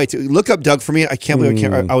 by the way, look up Doug for me. I can't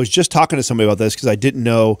believe I was just talking to somebody about this because I didn't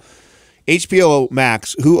know HBO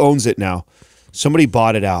Max. Who owns it now? Somebody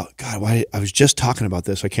bought it out. God, why? I was just talking about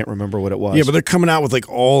this. I can't remember what it was. Yeah, but they're coming out with like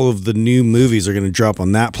all of the new movies are going to drop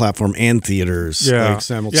on that platform and theaters. Yeah. like,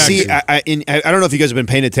 simultaneously. See, I don't know if you guys have been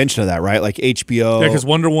paying attention to that, right? Like HBO. Yeah, because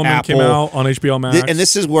Wonder Woman Apple. came out on HBO Max. And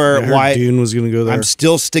this is where I heard why Dune was going to go there. I'm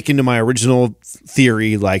still sticking to my original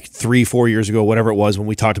theory, like 3-4 years ago, whatever it was, when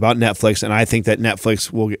we talked about Netflix. And I think that Netflix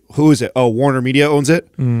will get, who is it? Oh, Warner Media owns it.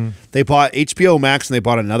 They bought HBO Max and they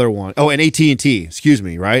bought another one. Oh, and AT&T. Excuse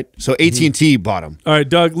me, right? So AT&T bought them. All right,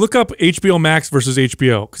 Doug, look up HBO Max versus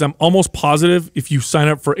HBO because I'm almost positive if you sign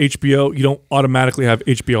up for HBO, you don't automatically have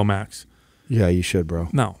HBO Max. Yeah, you should, bro.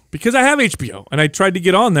 No, because I have HBO and I tried to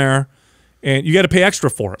get on there, and you got to pay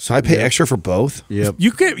extra for it. So I pay extra for both. Yep.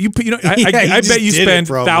 You can you know Yeah, I you just bet you did it, spend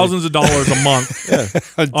probably. thousands of dollars a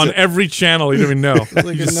month on every channel you don't even know.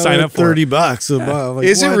 You just sign up for $30 it. bucks a month. Like,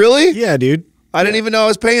 Is it what? really? Yeah, dude. I didn't even know I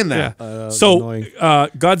was paying that. Yeah. So annoying.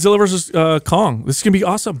 Godzilla versus Kong. This is gonna be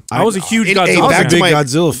awesome. I was a huge Hey, Godzilla back I'm fan. a to big my-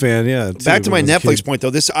 Godzilla fan. Yeah. Back to my when I was a Netflix kid. point,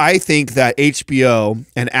 though. I think that HBO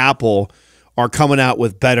and Apple are coming out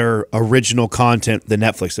with better original content than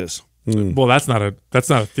Netflix is. Well, that's not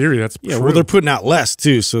a theory. That's Yeah, true. well, they're putting out less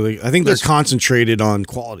too, so I think they're concentrated on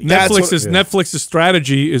quality. That's what- Netflix's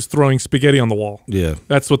strategy is throwing spaghetti on the wall. Yeah.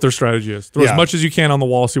 That's what their strategy is. Throw Yeah. as much as you can on the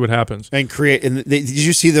wall, see what happens. And create. And did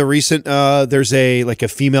you see the recent? There's a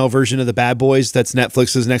female version of the Bad Boys that's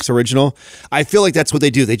Netflix's next original. I feel like that's what they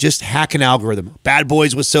do. They just hack an algorithm. Bad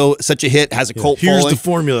Boys was such a hit, has a cult Here's following. the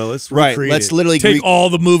formula. Let's Right. recreate Let's it. literally Take all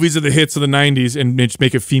the movies of the hits of the '90s and just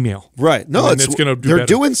make it female. Right. No, And then it's gonna do they're better.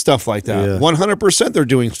 doing stuff like that. Yeah. 100% they're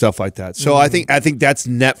doing stuff like that. So I think that's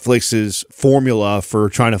Netflix's formula for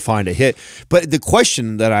trying to find a hit. But the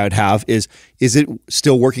question that I would have is it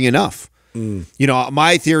still working enough? You know,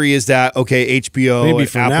 my theory is that HBO Maybe and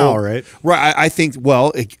for Apple, now, right? Right. I think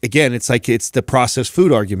again, it's the processed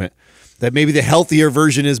food argument. That maybe the healthier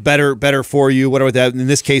version is better for you, whatever that. In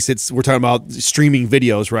this case, we're talking about streaming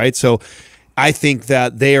videos, right? So I think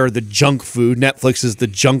that they are the junk food. Netflix is the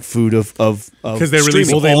junk food of Because they release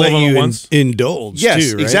streaming. all They of let them you at once. indulge.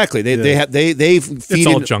 Yes, too, right? exactly. They Yeah. they've feed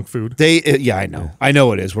all in- junk food. Yeah, I know. I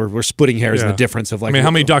know it is. We're splitting hairs in Yeah. the difference of like. I mean,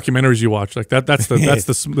 how many documentaries you watch? Like that's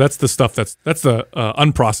the stuff that's the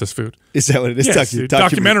unprocessed food. Is that what it is? Yes, dude.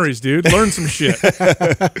 Documentaries, dude. Learn some shit.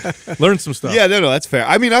 Learn some stuff. Yeah, no, that's fair.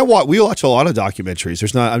 I mean, we watch a lot of documentaries.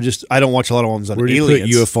 I don't watch a lot of ones on Where do you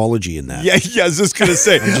aliens. put ufology in that? Yeah, I was just gonna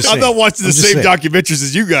say. I'm saying. not watching the I'm just same saying. documentaries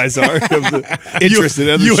as you guys are. Interested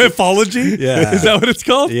in other shit. Ufology? Yeah. Is that what it's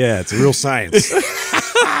called? Yeah, it's real science.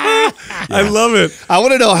 I love it. I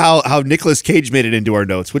want to know how Nicolas Cage made it into our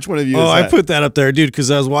notes. Which one of you? Oh, is I that? put that up there, dude,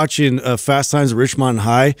 because I was watching Fast Times at Richmond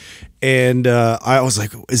High, and I was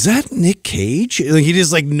like, "Is that Nick Cage?" Like, he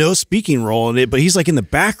does like no speaking role in it, but he's like in the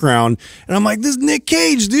background, and I'm like, "This is Nick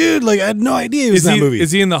Cage, dude!" Like, I had no idea he was in that movie.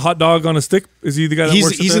 Is he in the hot dog on a stick? Is he the guy that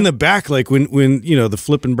works? He's in the back, like when you know the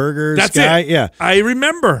flipping burgers That's guy. it. Yeah, I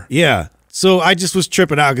remember. yeah. So I just was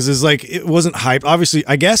tripping out because it's like it wasn't hype. Obviously,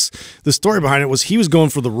 I guess the story behind it was he was going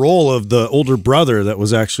for the role of the older brother that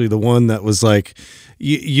was actually the one that was like,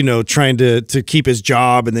 you know, trying to keep his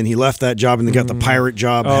job, and then he left that job and then got the pirate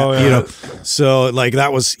job. Oh, You yeah. know, so like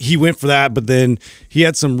he went for that, but then he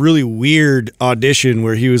had some really weird audition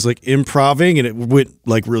where he was like improving and it went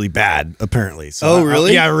like really bad apparently. So Oh,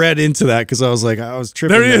 really? I read into that because I was like, I was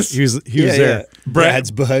tripping. There he that is. He was there. Brad's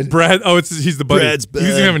bud. Brad. Oh, he's the buddy. Brad's He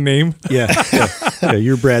doesn't bud. have a name. Yeah,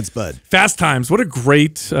 you're Brad's bud. Fast Times. What a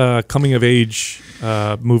great coming of age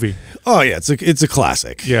movie. Oh yeah, it's a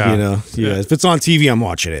classic. Yeah. you know, yeah. If it's on TV, I'm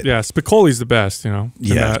watching it. Yeah, Spicoli's the best. You know.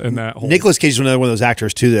 Yeah. In that whole. Nicolas Cage is another one of those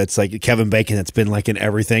actors too. That's like Kevin Bacon. That's been like in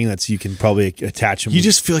everything. That's you can probably attach him. You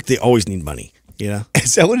just feel like they always need money. You know?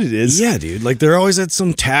 is that what it is? Yeah, dude. Like they're always at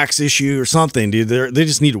some tax issue or something, dude. They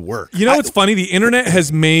just need to work. You know what's funny? The internet has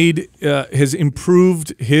has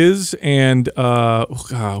improved his and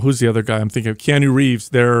who's the other guy I'm thinking of? Keanu Reeves.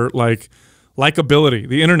 They're like likability.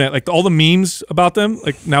 The internet, like all the memes about them,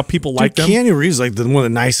 like now people like them. Keanu Reeves, like one of the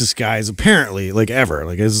nicest guys apparently, like ever.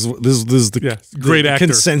 Like this is the great actor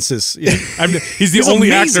consensus. Yeah. He's the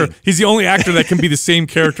only actor. He's the only actor that can be the same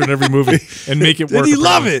character in every movie and make it work. And you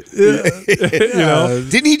love it. You know?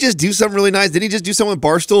 Didn't he just do something really nice? Didn't he just do something with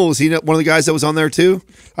Barstool? Was he one of the guys that was on there too?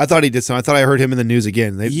 I thought he did something. I thought I heard him in the news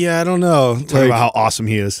again. Yeah, I don't know. Talking about how awesome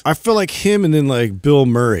he is. I feel like him and then like Bill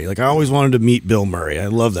Murray. Like I always wanted to meet Bill Murray. I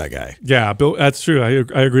love that guy. Yeah, Bill. That's true.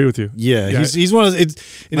 I agree with you. Yeah, he's one of those,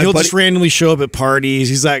 and he'll just randomly show up at parties.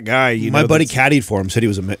 He's that guy. My buddy caddied for him. Said it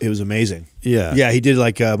was amazing. Yeah, yeah. He did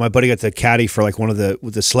like my buddy got to caddy for like one of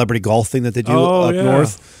the celebrity golf thing that they do up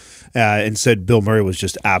north. And said Bill Murray was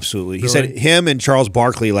just absolutely. He said him and Charles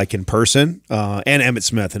Barkley like in person, and Emmitt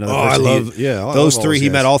Smith. Another person. I love those three. He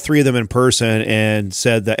met all three of them in person and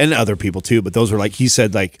said that, and other people too. But those were like he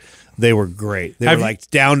said like they were great. They were like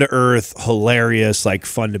down to earth, hilarious, like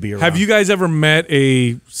fun to be around. Have you guys ever met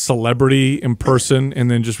a celebrity in person and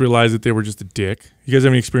then just realized that they were just a dick? You guys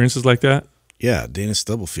have any experiences like that? Yeah, Dana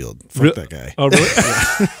Stubblefield. Fuck that guy. Oh, really?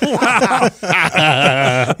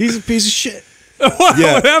 Wow. He's a piece of shit.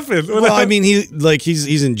 What happened? I mean,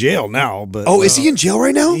 he's in jail now. But is he in jail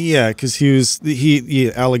right now? Yeah, because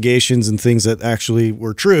he allegations and things that actually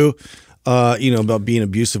were true, about being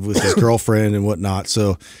abusive with his girlfriend and whatnot.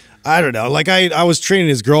 So I don't know. Like I was training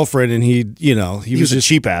his girlfriend, and he was just a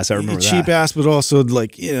cheap ass. I remember that. Cheap ass, but also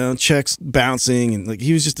like checks bouncing, and like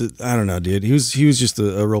he was just I don't know, dude. He was just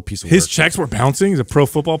a real piece of work. His checks were bouncing. He's a pro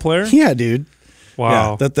football player. Yeah, dude.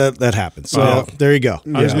 Wow, yeah, that happened. So there you go.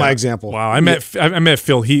 There's my example. Wow, I met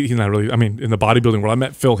Phil Heath. He's not really. I mean, in the bodybuilding world, I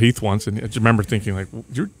met Phil Heath once, and I just remember thinking like,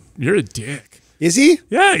 you're a dick. Is he?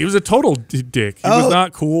 Yeah, he was a total dick. He was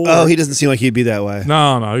not cool. Oh, he doesn't seem like he'd be that way.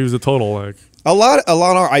 No, he was a total like. A lot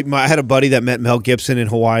of I had a buddy that met Mel Gibson in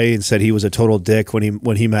Hawaii and said he was a total dick when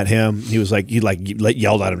he met him. He was like he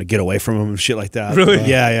yelled at him to get away from him and shit like that. Really?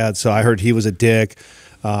 Yeah. So I heard he was a dick.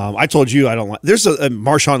 I told you I don't like. There's a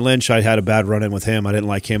Marshawn Lynch. I had a bad run in with him. I didn't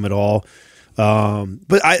like him at all.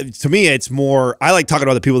 But to me, it's more. I like talking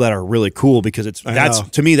about the people that are really cool because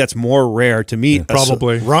to me that's more rare to meet.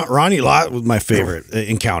 Probably Ronnie Lott was my favorite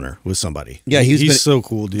encounter with somebody. Yeah, he's so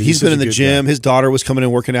cool, dude. He's been in the gym. Guy. His daughter was coming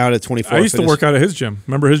and working out at 24. I used to work out at his gym.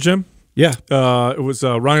 Remember his gym? Yeah. It was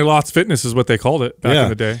Ronnie Lott's Fitness is what they called it back in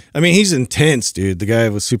the day. I mean, he's intense, dude. The guy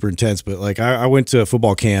was super intense, but like I went to a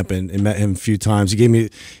football camp and met him a few times. He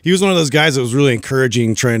was one of those guys that was really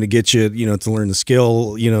encouraging, trying to get you, to learn the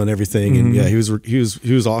skill, and everything. And yeah, he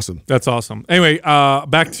was awesome. That's awesome. Anyway,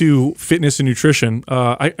 back to fitness and nutrition.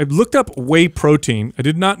 I looked up whey protein. I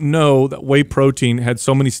did not know that whey protein had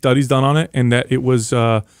so many studies done on it and that it was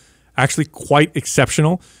actually quite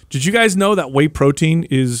exceptional. Did you guys know that whey protein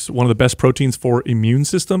is one of the best proteins for immune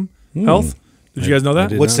system health? Did you guys know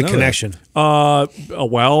that? What's the connection?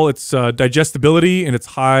 Well, it's digestibility and it's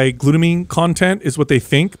high glutamine content is what they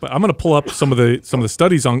think. But I'm going to pull up some of the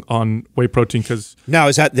studies on whey protein because now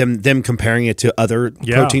is that them comparing it to other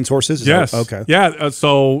protein sources? Yes. Okay. Yeah.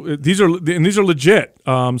 So these are legit.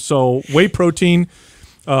 So whey protein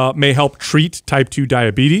may help treat type 2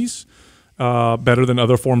 diabetes better than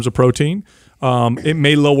other forms of protein. It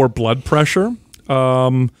may lower blood pressure.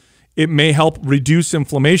 It may help reduce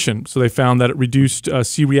inflammation. So they found that it reduced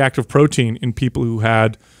C-reactive protein in people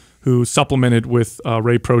who supplemented with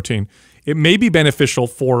whey protein. It may be beneficial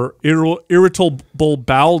for irritable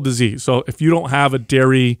bowel disease. So if you don't have a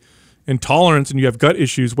dairy intolerance and you have gut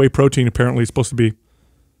issues, whey protein apparently is supposed to be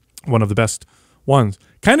one of the best ones.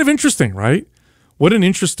 Kind of interesting, right? What an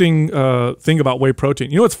interesting thing about whey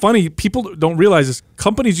protein. You know what's funny? People don't realize this.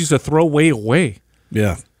 Companies used to throw whey away.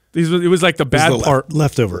 Yeah. It was like the bad part.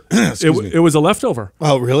 Leftover. It was a leftover.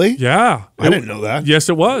 Oh, really? Yeah. I didn't know that. Yes,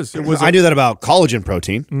 it was. I knew that about collagen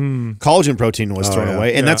protein. Collagen protein was thrown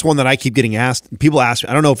away. And that's one that I keep getting asked. People ask me,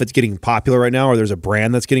 I don't know if it's getting popular right now or there's a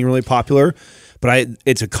brand that's getting really popular. But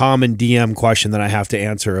it's a common DM question that I have to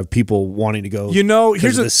answer of people wanting to go.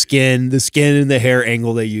 Here's the skin and the hair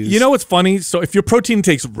angle they use. You know what's funny? So if your protein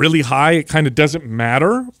intake's really high, it kind of doesn't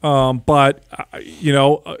matter. But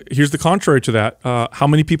here's the contrary to that. How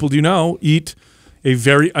many people do you know eat a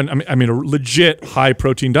a legit high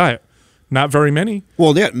protein diet? Not very many.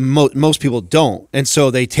 Well, yeah, most people don't, and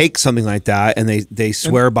so they take something like that and they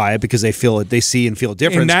swear by it because they see and feel a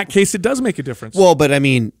difference. In that case, it does make a difference. Well, but I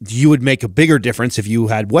mean, you would make a bigger difference if you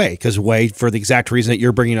had whey, because whey, for the exact reason that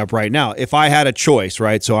you're bringing up right now. If I had a choice,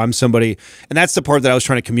 right? So I'm somebody, and that's the part that I was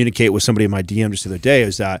trying to communicate with somebody in my DM just the other day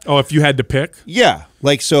is that. Oh, if you had to pick? Yeah.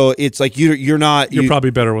 Like, so it's like you're not. You're probably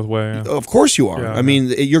better with whey. Yeah. Of course you are. Yeah, I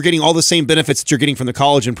mean, you're getting all the same benefits that you're getting from the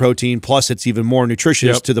collagen protein, plus it's even more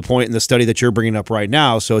nutritious to the point in the study that you're bringing up right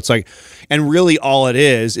now. So it's like, and really all it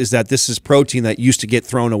is that this is protein that used to get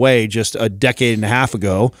thrown away just a decade and a half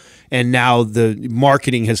ago. And now the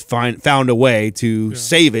marketing has found a way to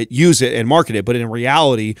save it, use it, and market it. But in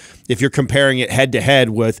reality, if you're comparing it head to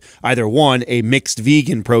head with either one, a mixed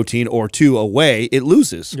vegan protein, or two, a whey, it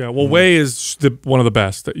loses. Yeah, well, whey is one of the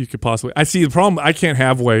best that you could possibly. I see the problem. I can't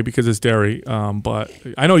have whey because it's dairy. But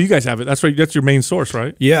I know you guys have it. That's right. That's your main source,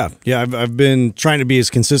 right? Yeah. I've been trying to be as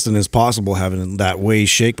consistent as possible having that whey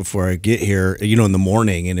shake before I get here. In the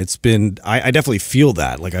morning, and it's been. I definitely feel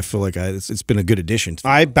that. Like I feel like it's been a good addition.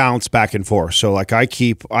 I bounce back and forth. So like I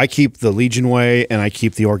keep the Legion whey and I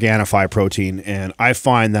keep the Organifi protein, and I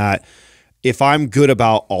find that if I'm good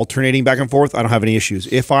about alternating back and forth, I don't have any issues.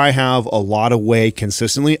 If I have a lot of whey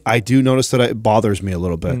consistently, I do notice that it bothers me a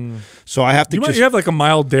little bit. So I have to you have like a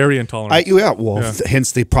mild dairy intolerance.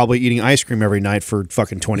 Hence they probably eating ice cream every night for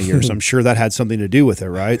fucking 20 years. I'm sure that had something to do with it,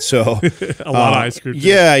 right? So a lot of ice cream.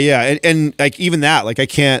 Yeah. And like even that, like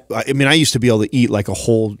I used to be able to eat like a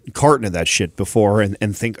whole carton of that shit before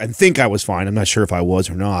and think I was fine. I'm not sure if I was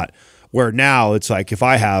or not. Where now it's like if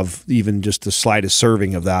I have even just the slightest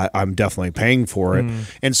serving of that, I'm definitely paying for it.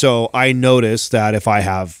 And so I notice that if I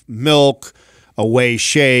have milk, a whey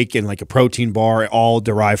shake, and like a protein bar, all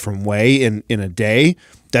derived from whey in a day,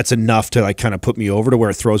 that's enough to like kind of put me over to where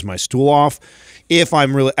it throws my stool off. If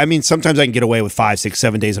I'm really, sometimes I can get away with 5, 6,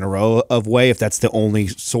 7 days in a row of whey if that's the only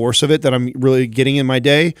source of it that I'm really getting in my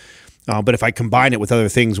day. But if I combine it with other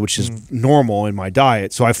things, which is normal in my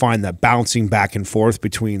diet, so I find that bouncing back and forth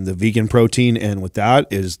between the vegan protein and with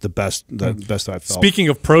that is the best I've felt. Speaking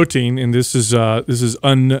of protein, and this is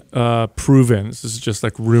unproven. This is just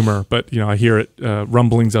like rumor, but I hear it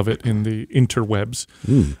rumblings of it in the interwebs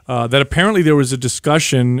that apparently there was a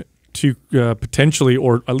discussion to potentially,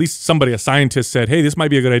 or at least a scientist said, hey, this might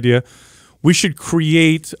be a good idea. We should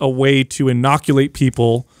create a way to inoculate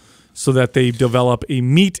people so that they develop a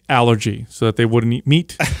meat allergy, so that they wouldn't eat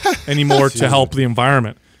meat anymore to help the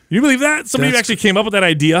environment. You believe that? Somebody actually came up with that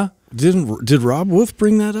idea. Did Rob Wolf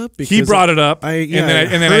bring that up? Because he brought it up. I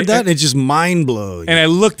heard that, and it's just mind-blowing. And I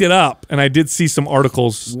looked it up, and I did see some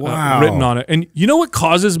articles written on it. And you know what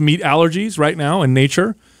causes meat allergies right now in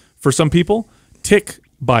nature for some people? Tick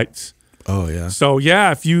bites. Oh, yeah. So,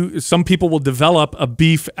 yeah, some people will develop a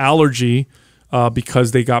beef allergy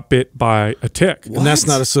because they got bit by a tick. What? And that's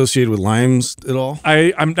not associated with Lyme's at all?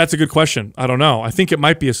 That's a good question. I don't know. I think it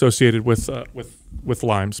might be associated with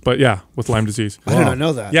Lyme's, but yeah, with Lyme disease. I did not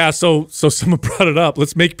know that. Yeah, so someone brought it up.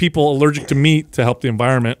 Let's make people allergic to meat to help the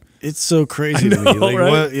environment. It's so crazy to me. Like,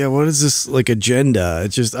 right? What is this like agenda?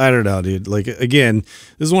 It's just, I don't know, dude. Like, again,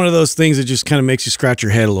 this is one of those things that just kind of makes you scratch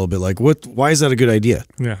your head a little bit. Like, why is that a good idea?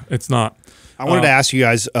 Yeah, it's not. I wanted to ask you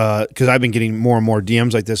guys, because I've been getting more and more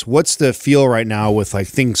DMs like this. What's the feel right now with like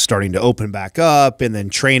things starting to open back up, and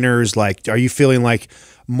then trainers? Like, are you feeling like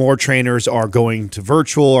more trainers are going to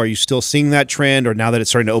virtual? Are you still seeing that trend, or now that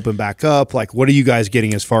it's starting to open back up? Like, what are you guys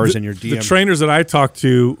getting as far as in your DM? The trainers that I talked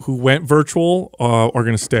to who went virtual are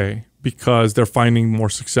going to stay because they're finding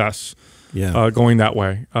more success. Going that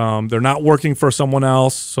way. They're not working for someone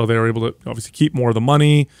else, so they're able to obviously keep more of the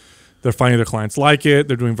money. They're finding their clients like it.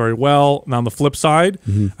 They're doing very well. Now, on the flip side,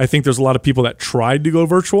 I think there's a lot of people that tried to go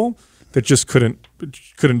virtual that just couldn't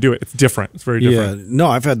do it. It's different. It's very different. Yeah, no,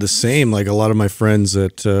 I've had the same. Like a lot of my friends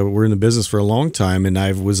that were in the business for a long time, and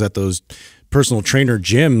I was at those personal trainer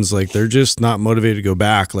gyms, like they're just not motivated to go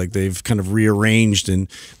back. Like they've kind of rearranged, and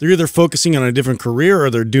they're either focusing on a different career or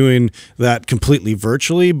they're doing that completely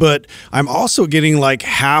virtually. But I'm also getting like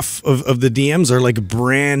half of the DMs are like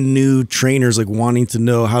brand new trainers, like wanting to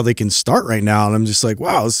know how they can start right now. And I'm just like,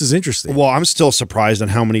 wow, this is interesting. Well, I'm still surprised on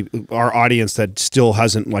how many our audience that still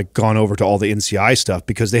hasn't like gone over to all the NCI stuff,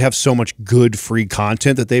 because they have so much good free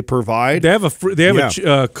content that they provide. They have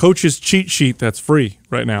a coach's cheat sheet that's free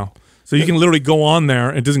right now. So you can literally go on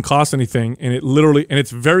there. It doesn't cost anything, and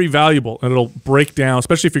it's very valuable, and it'll break down,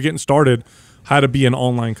 especially if you're getting started, how to be an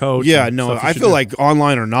online coach. Yeah, no, I feel like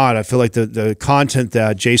online or not, I feel like the content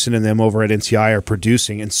that Jason and them over at NCI are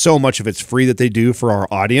producing, and so much of it's free that they do for our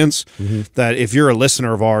audience, that if you're a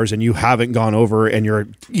listener of ours and you haven't gone over and you're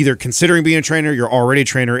either considering being a trainer, you're already a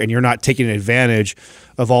trainer, and you're not taking advantage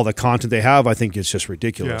of all the content they have, I think it's just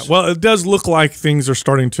ridiculous. Yeah. Well, it does look like things are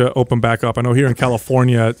starting to open back up. I know here in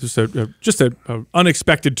California, just a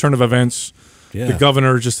unexpected turn of events. Yeah. The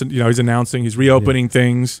governor he's announcing he's reopening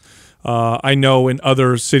things. I know in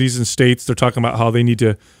other cities and states they're talking about how they need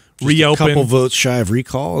to reopen. A couple votes shy of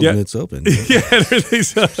recall, and it's open. Yeah,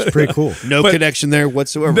 everything's it's pretty cool. No connection there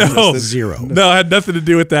whatsoever. No, zero. No, it had nothing to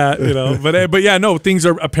do with that, But yeah, no, things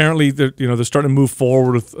are apparently they're starting to move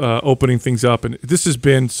forward with opening things up, and this has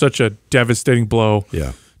been such a devastating blow.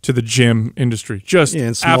 Yeah. To the gym industry, just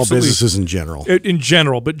and small businesses in general. In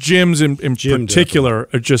general, but gyms in particular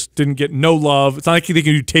just didn't get no love. It's not like they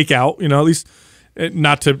can do takeout, at least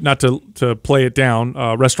not to play it down.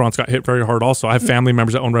 Restaurants got hit very hard. Also, I have family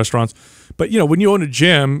members that own restaurants, but when you own a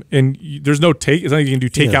gym and there's no take, it's not like you can do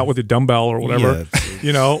takeout with a dumbbell or whatever.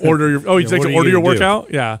 Order your order your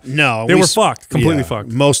workout. Yeah, no, they were fucked, completely fucked.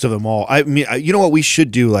 Most of them all. I mean, you know what? We should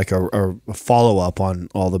do like a follow up on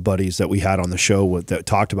all the buddies that we had on the show that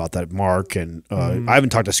talked about that. Mark and I haven't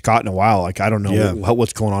talked to Scott in a while. Like I don't know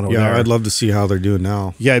what's going on over there. I'd love to see how they're doing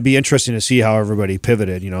now. Yeah, it'd be interesting to see how everybody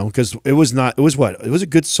pivoted. Because it was a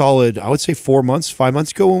good solid. I would say 4 months, 5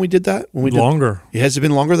 months ago when we did that. Longer. Has it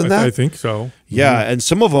been longer than that? I think so. Yeah, and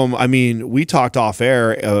some of them, I mean, we talked off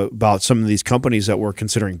air about some of these companies that were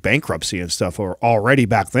considering bankruptcy and stuff or already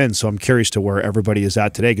back then. So I'm curious to where everybody is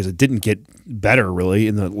at today because it didn't get better really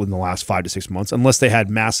in the last 5 to 6 months unless they had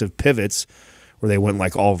massive pivots where they went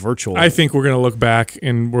like all virtual. I think we're going to look back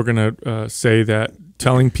and we're going to say that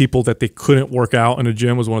telling people that they couldn't work out in a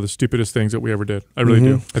gym was one of the stupidest things that we ever did. I really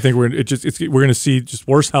do. I think we're going to see just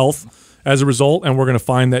worse health as a result, and we're going to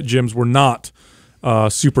find that gyms were not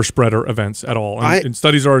super spreader events at all. And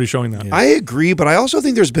studies are already showing that. I agree, but I also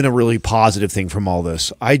think there's been a really positive thing from all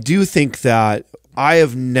this. I do think that I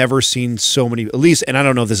have never seen so many, at least, and I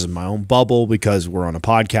don't know if this is my own bubble because we're on a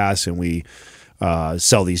podcast and we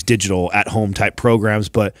sell these digital at-home type programs,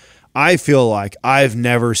 but I feel like I've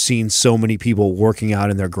never seen so many people working out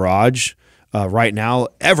in their garage right now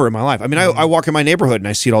ever in my life. I mean, I walk in my neighborhood and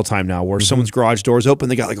I see it all the time now where someone's garage door's open.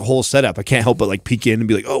 They got like a whole setup. I can't help but like peek in and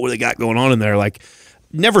be like, oh, what do they got going on in there? Like,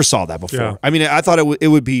 never saw that before. Yeah. I mean, I thought it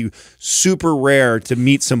would be super rare to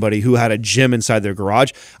meet somebody who had a gym inside their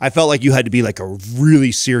garage. I felt like you had to be like a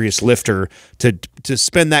really serious lifter to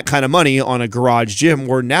spend that kind of money on a garage gym,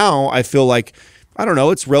 where now I feel like, I don't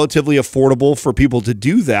know, it's relatively affordable for people to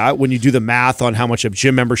do that when you do the math on how much a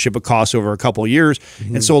gym membership would cost over a couple of years.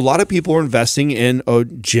 And so a lot of people are investing in a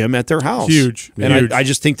gym at their house. Huge. I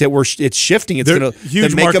just think that it's shifting. It's the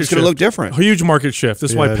makeup's going to look different. Huge market shift.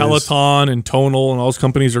 This is why Peloton and Tonal and all those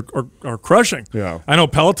companies are crushing. Yeah. I know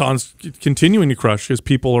Peloton's continuing to crush because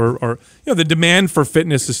people are the demand for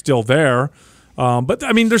fitness is still there. But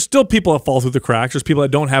I mean, there's still people that fall through the cracks. There's people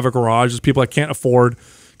that don't have a garage. There's people that can't afford.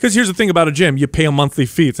 Because here's the thing about a gym. You pay a monthly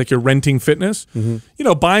fee. It's like you're renting fitness.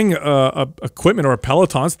 Buying a equipment or a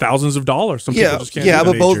Peloton is thousands of dollars. Some people just can't do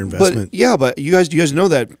that. But you guys know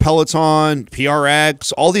that Peloton,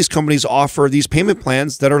 PRX, all these companies offer these payment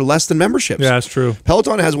plans that are less than memberships. Yeah, that's true.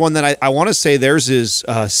 Peloton has one that I want to say theirs is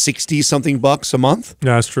 60-something bucks a month.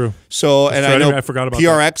 Yeah, that's true. So, and I know I forgot about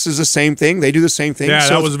PRX is the same thing. They do the same thing. Yeah,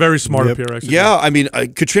 so that was very smart of PRX. Yeah, I mean,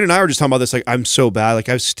 Katrina and I were just talking about this. Like, I'm so bad. Like,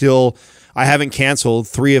 I haven't canceled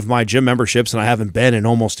 3 of my gym memberships, and I haven't been in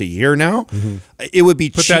almost a year now. It would be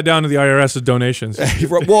put that down to the IRS as donations.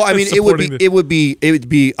 Well, I mean, it would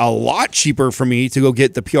be a lot cheaper for me to go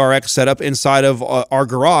get the PRX set up inside of our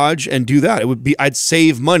garage and do that. I'd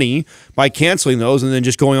save money by canceling those and then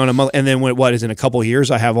just going on a month. And then what is in a couple of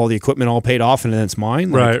years, I have all the equipment all paid off and then it's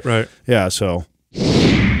mine. Like, right. Yeah. So.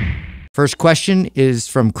 First question is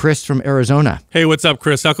from Chris from Arizona. Hey, what's up,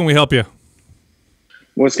 Chris? How can we help you?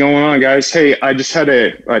 What's going on, guys? Hey, I just had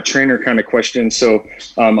a trainer kind of question. So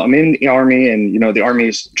I'm in the Army, and the Army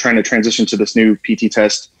is trying to transition to this new PT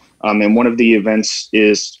test. And one of the events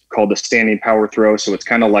is called the standing power throw. So it's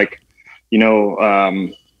kind of like,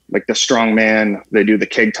 like the strongman. They do the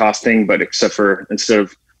keg toss thing, but instead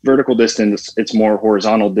of vertical distance, it's more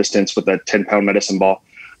horizontal distance with a 10-pound medicine ball.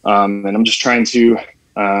 And I'm just trying to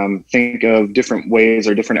think of different ways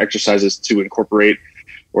or different exercises to incorporate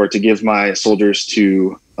or to give my soldiers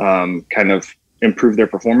to kind of improve their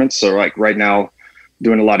performance. So like right now,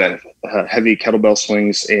 doing a lot of heavy kettlebell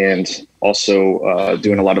swings and also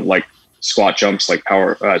doing a lot of like squat jumps, like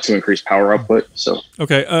power to increase power output. So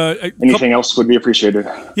okay, anything else would be appreciated.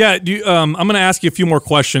 Yeah, I'm going to ask you a few more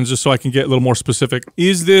questions just so I can get a little more specific.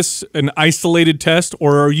 Is this an isolated test,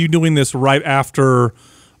 or are you doing this right after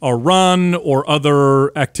a run or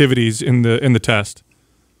other activities in the test?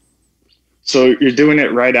 So you're doing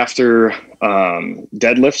it right after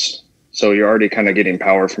deadlifts. So you're already kind of getting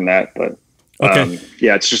power from that. But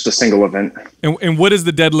yeah, it's just a single event. And what does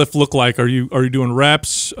the deadlift look like? Are you doing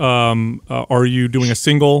reps? Are you doing a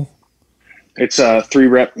single? It's a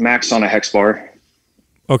 3-rep max on a hex bar.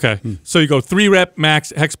 Okay. So you go 3-rep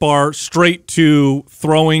max hex bar straight to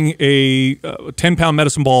throwing a 10-pound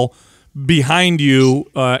medicine ball behind you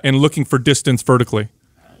and looking for distance vertically.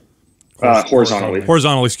 Horizontally.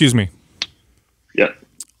 Horizontally, excuse me. Yep.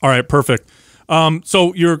 All right, perfect.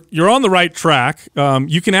 So you're on the right track.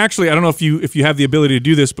 You can actually, I don't know if you have the ability to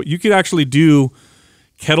do this, but you could actually do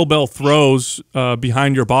kettlebell throws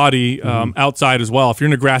behind your body outside as well. If you're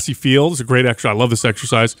in a grassy field, it's a great exercise. I love this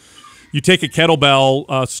exercise. You take a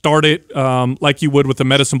kettlebell, start it like you would with a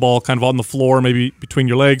medicine ball, kind of on the floor, maybe between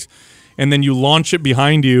your legs, and then you launch it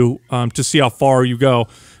behind you to see how far you go.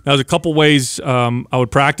 Now, there's a couple ways I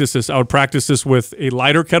would practice this. I would practice this with a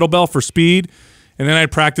lighter kettlebell for speed, and then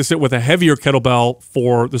I'd practice it with a heavier kettlebell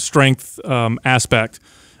for the strength aspect.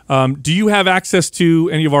 Do you have access to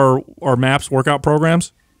any of our MAPS workout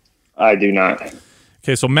programs? I do not.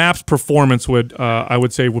 Okay, so MAPS Performance would, I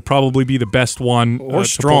would say, would probably be the best one or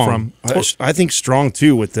strong. To pull from. I think strong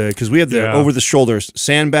too, with because we have the over the shoulders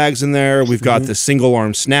sandbags in there. We've got the single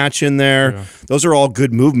arm snatch in there. Yeah. Those are all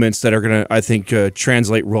good movements that are going to, I think,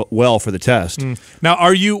 translate well for the test. Now,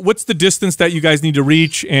 what's the distance that you guys need to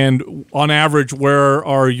reach, and on average, where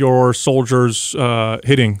are your soldiers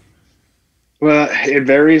hitting? Well, it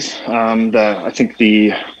varies. I think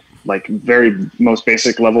the very most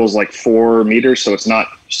basic level is like 4 meters, so it's not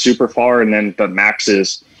super far, and then the max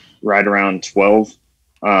is right around 12.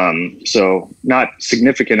 So not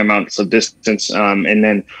significant amounts of distance. And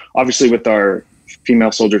then obviously with our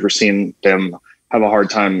female soldiers, we're seeing them have a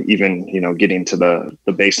hard time even, getting to the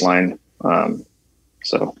baseline.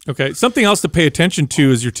 Okay. Something else to pay attention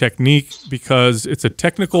to is your technique, because it's a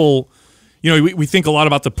technical, we think a lot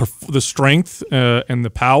about the strength and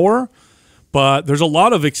the power, but there's a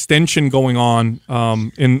lot of extension going on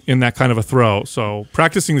in that kind of a throw. So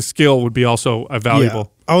practicing the skill would be also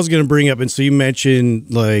valuable. Yeah, I was going to bring up, and so you mentioned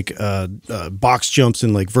box jumps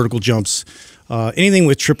and vertical jumps. Anything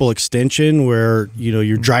with triple extension where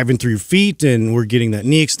you're driving through your feet and we're getting that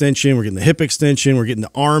knee extension, we're getting the hip extension, we're getting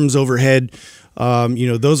the arms overhead.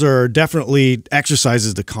 Those are definitely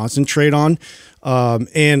exercises to concentrate on.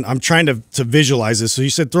 And I'm trying to visualize this. So you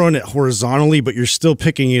said throwing it horizontally, but you're still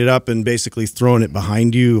picking it up and basically throwing it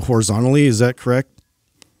behind you horizontally. Is that correct?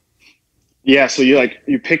 Yeah. So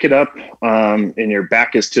you pick it up, and your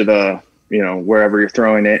back is to the, wherever you're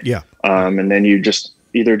throwing it. Yeah. And then you just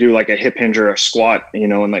either do like a hip hinge or a squat,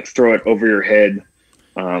 and throw it over your head,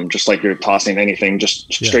 just like you're tossing anything,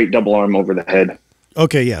 just straight double arm over the head.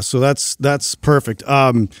 Okay, yeah, so that's perfect.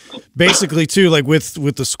 Basically, too,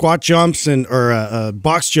 with the squat jumps or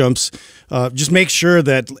box jumps, just make sure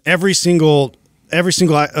that every single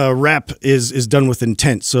rep is done with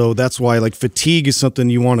intent. So that's why fatigue is something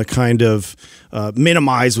you want to kind of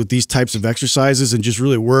minimize with these types of exercises, and just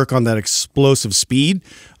really work on that explosive speed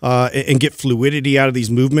and get fluidity out of these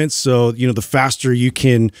movements. So the faster you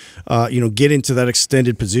can get into that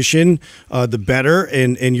extended position, the better,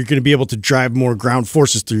 and you're going to be able to drive more ground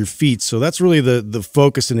forces through your feet. So that's really the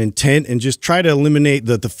focus and intent, and just try to eliminate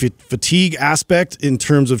the fatigue aspect in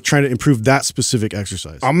terms of trying to improve that specific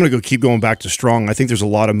exercise. I'm going to keep going back to strong. I think there's a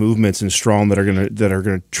lot of movements in strong that are going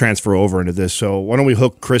to transfer over into this. So why don't we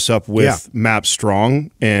hook Chris up with MAP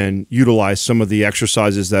Strong and utilize some of the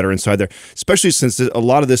exercises that are inside there, especially since a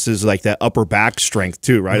lot of this is like that upper back strength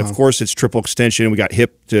too, right? Of course, it's triple extension. We got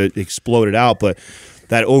hip to explode it out, but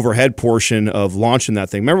that overhead portion of launching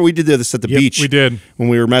that thing. Remember we did this at the beach? We did. When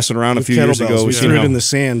we were messing around a few years ago. We threw it in the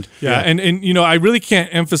sand. Yeah. And I really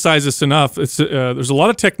can't emphasize this enough. It's there's a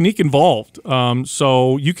lot of technique involved.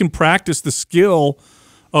 So you can practice the skill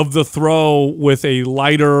of the throw with a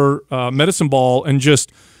lighter medicine ball and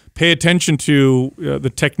just pay attention to the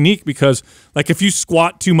technique, because if you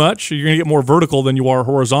squat too much, you're going to get more vertical than you are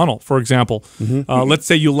horizontal, for example. Let's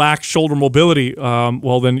say you lack shoulder mobility.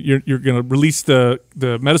 Well, then you're going to release the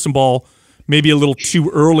medicine ball maybe a little too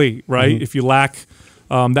early, right? If you lack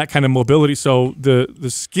that kind of mobility. So the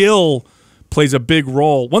skill plays a big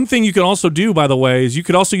role. One thing you can also do, by the way, is you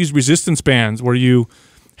could also use resistance bands, where you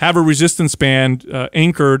have a resistance band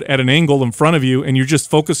anchored at an angle in front of you, and you're just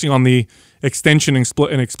focusing on the extension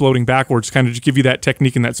and exploding backwards, kind of just give you that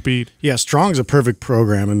technique and that speed. Yeah, Strong's a perfect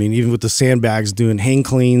program. I mean, even with the sandbags, doing hang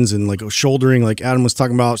cleans and shouldering, like Adam was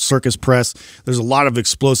talking about, circus press, there's a lot of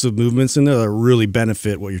explosive movements in there that really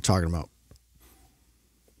benefit what you're talking about.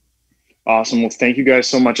 Awesome. Well, thank you guys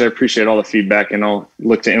so much. I appreciate all the feedback, and I'll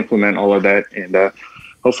look to implement all of that, and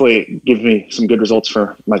hopefully it gives me some good results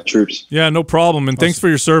for my troops. Yeah, no problem. And thanks for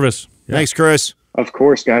your service. Yeah. Thanks, Chris. Of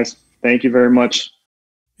course, guys. Thank you very much.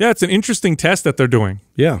 Yeah, it's an interesting test that they're doing.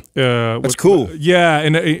 Yeah. That's cool. Yeah,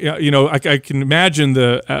 and I can imagine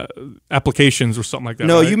the applications or something like that.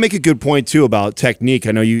 No, right? you make a good point too about technique.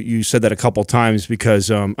 I know you said that a couple times because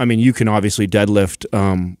I mean you can obviously deadlift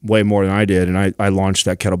way more than I did, and I launched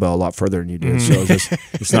that kettlebell a lot lot further than you did. So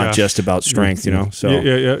it's not just about strength, you know. So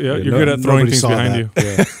yeah. You're good at throwing things behind you.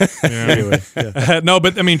 No,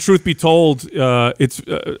 but I mean, truth be told, it's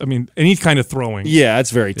I mean, any kind of throwing. Yeah,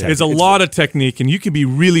 it's very technical. It's a lot of technique, and you can be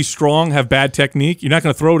really strong, have bad technique. You're not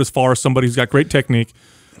going to throw it as far as somebody who's got great technique,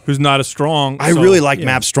 who's not as strong. I really like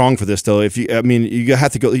Map Strong for this, though. If you, I mean, you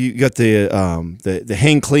have to go. You got the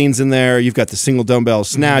hang cleans in there. You've got the single dumbbell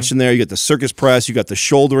snatch in there. You got the circus press. You got the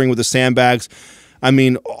shouldering with the sandbags. I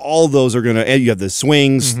mean, all those are gonna. And you have the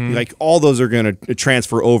swings. Like all those are gonna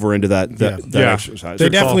transfer over into that exercise. They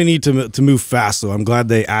definitely need to move fast, though. I'm glad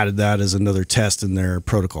they added that as another test in their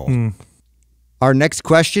protocol. Our next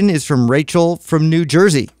question is from Rachel from New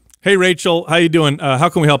Jersey. Hey, Rachel, how you doing? How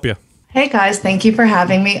can we help you? Hey guys, thank you for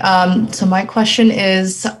having me. So my question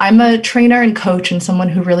is, I'm a trainer and coach and someone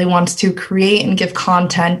who really wants to create and give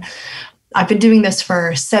content. I've been doing this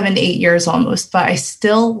for 7 to 8 years almost, but I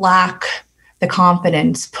still lack the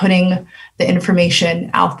confidence putting the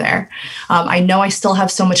information out there. I know I still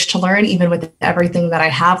have so much to learn, even with everything that I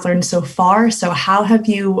have learned so far. So how have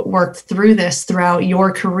you worked through this throughout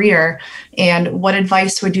your career? And what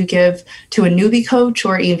advice would you give to a newbie coach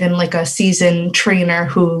or even like a seasoned trainer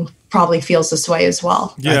who probably feels this way as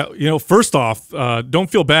well? Yeah, you know, first off, don't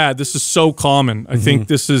feel bad. This is so common. I think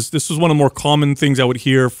this is one of the more common things I would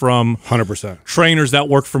hear from 100% trainers that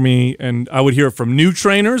work for me, and I would hear it from new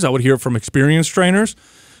trainers. I would hear it from experienced trainers,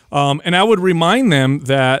 and I would remind them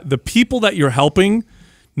that the people that you're helping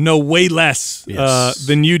know way less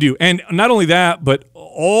than you do, and not only that, but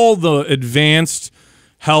all the advanced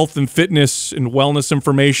health and fitness and wellness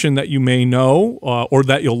information that you may know or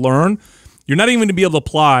that you'll learn, you're not even going to be able to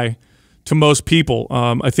apply to most people.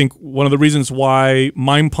 I think one of the reasons why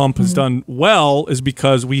Mind Pump has done well is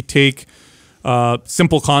because we take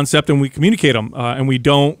simple concept and we communicate them, and we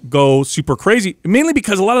don't go super crazy, mainly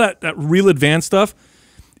because a lot of that real advanced stuff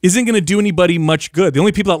isn't going to do anybody much good. The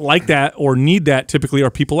only people that like that or need that typically are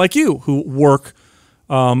people like you who work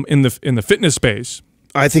in the fitness space.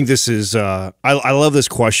 I think this is I love this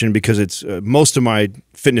question because it's most of my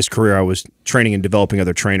fitness career I was training and developing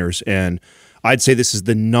other trainers, and I'd say this is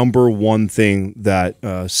the #1 thing that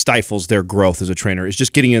stifles their growth as a trainer is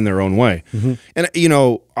just getting in their own way. And you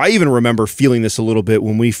know, I even remember feeling this a little bit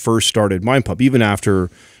when we first started Mind Pump, even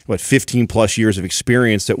after what 15 plus years of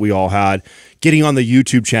experience that we all had, getting on the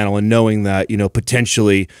YouTube channel and knowing that, you know,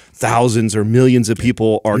 potentially thousands or millions of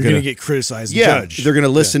people are going to get criticized and judged. They're going to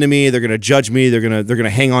listen to me, they're going to judge me, they're going to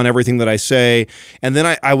hang on everything that I say. And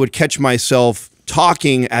then I would catch myself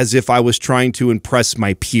talking as if I was trying to impress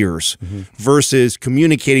my peers versus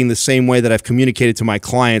communicating the same way that I've communicated to my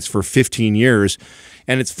clients for 15 years.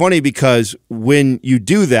 And it's funny because when you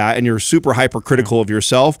do that and you're super hypercritical of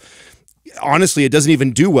yourself, honestly, it doesn't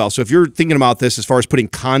even do well. So if you're thinking about this as far as putting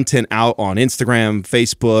content out on Instagram,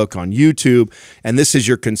 Facebook, on YouTube, and this is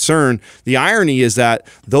your concern, the irony is that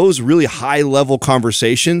those really high-level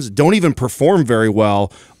conversations don't even perform very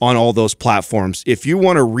well on all those platforms. If you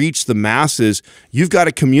want to reach the masses, you've got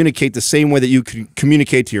to communicate the same way that you can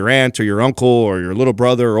communicate to your aunt or your uncle or your little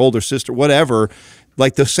brother or older sister, whatever,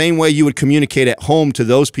 like the same way you would communicate at home to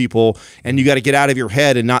those people. And you got to get out of your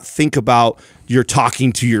head and not think about you're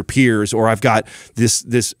talking to your peers, or I've got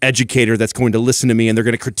this educator that's going to listen to me and they're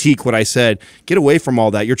going to critique what I said. Get away from all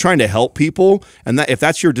that. You're trying to help people, and that if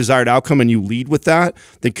that's your desired outcome and you lead with that,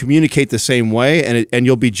 then communicate the same way, and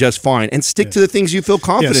you'll be just fine. And stick to the things you feel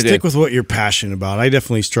confident in. Stick with what you're passionate about. I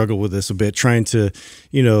definitely struggle with this a bit, trying to,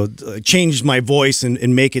 you know, change my voice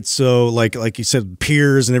and make it so, like you said,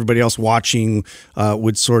 peers and everybody else watching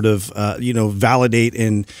would sort of, you know, validate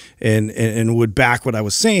and would back what I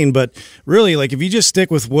was saying. But really, like if you just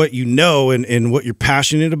stick with what you know and what you're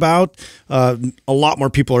passionate about, a lot more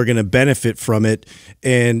people are going to benefit from it.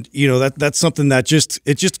 And you know that's something that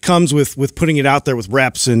just comes with putting it out there with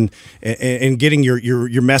reps and getting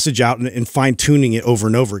your message out and fine tuning it over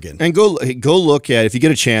and over again. And go look at, if you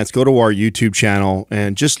get a chance, go to our YouTube channel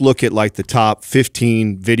and just look at like the top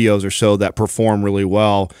 15 videos or so that perform really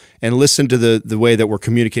well, and listen to the way that we're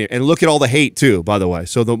communicating, and look at all the hate too, by the way.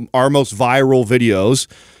 So our most viral videos,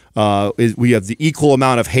 we have the equal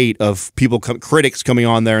amount of hate of people, critics coming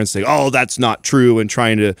on there and saying, oh, that's not true, and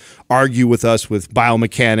trying to argue with us with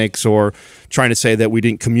biomechanics or trying to say that we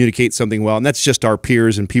didn't communicate something well. And that's just our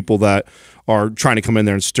peers and people that are trying to come in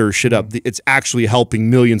there and stir shit up. It's actually helping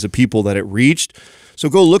millions of people that it reached. So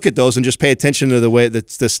go look at those and just pay attention to the way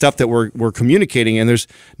that's the stuff that we're communicating. And there's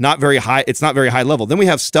not very high. It's not very high level. Then we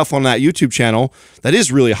have stuff on that YouTube channel that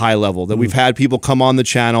is really high level. That we've had people come on the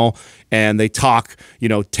channel and they talk,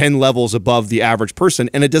 10 levels above the average person,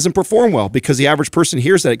 and it doesn't perform well because the average person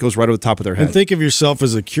hears that, it goes right over the top of their head. And think of yourself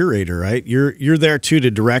as a curator, right? You're there too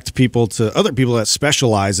to direct people to other people that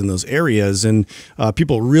specialize in those areas, and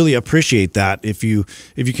people really appreciate that if you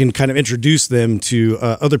can kind of introduce them to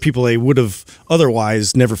other people they would have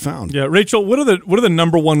otherwise never found. Yeah, Rachel, what are the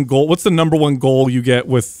number one goal? What's the number one goal you get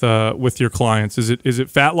with your clients? Is it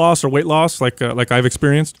fat loss or weight loss, like I've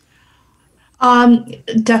experienced?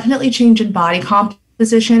 Definitely change in body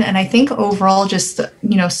composition. And I think overall, just,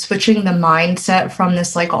 switching the mindset from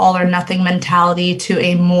this like all or nothing mentality to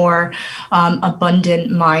a more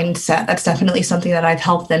abundant mindset. That's definitely something that I've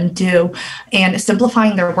helped them do, and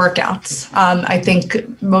simplifying their workouts. I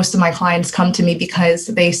think most of my clients come to me because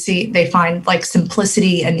they find like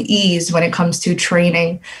simplicity and ease when it comes to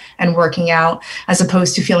training and working out, as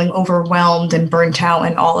opposed to feeling overwhelmed and burnt out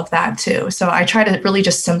and all of that too. So I try to really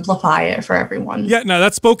just simplify it for everyone. Yeah, now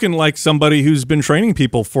that's spoken like somebody who's been training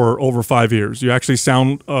people for over 5 years. You actually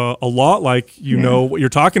sound a lot like you know what you're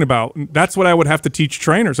talking about. That's what I would have to teach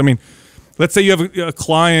trainers. I mean, let's say you have a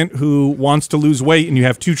client who wants to lose weight and you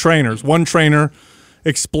have two trainers. One trainer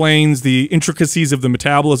explains the intricacies of the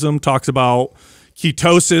metabolism, talks about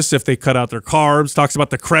ketosis if they cut out their carbs, talks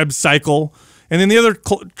about the Krebs cycle. And then the other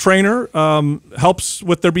trainer helps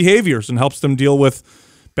with their behaviors and helps them deal with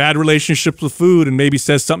bad relationships with food, and maybe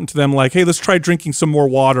says something to them like, hey, let's try drinking some more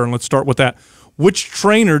water and let's start with that. Which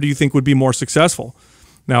trainer do you think would be more successful?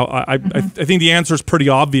 Now, I think the answer is pretty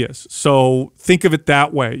obvious. So think of it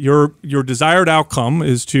that way. Your desired outcome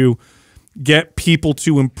is to get people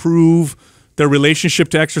to improve their relationship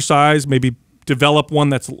to exercise, maybe develop one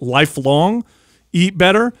that's lifelong, eat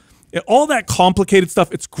better. All that complicated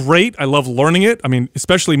stuff, it's great. I love learning it. I mean,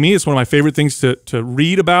 especially me, it's one of my favorite things to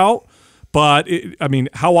read about. But,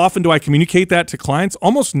 how often do I communicate that to clients?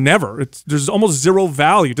 Almost never. There's almost zero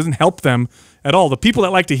value. It doesn't help them at all. The people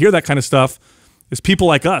that like to hear that kind of stuff is people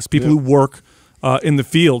like us, people who work in the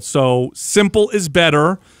field. So simple is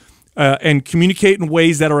better, and communicate in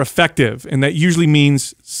ways that are effective. And that usually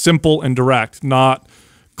means simple and direct, not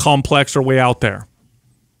complex or way out there.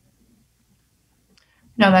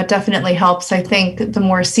 No, that definitely helps. I think the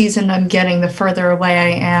more seasoned I'm getting, the further away I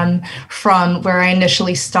am from where I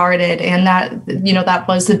initially started. And that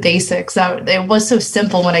was the basics. It was so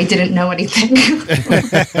simple when I didn't know anything.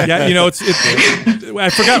 Yeah, I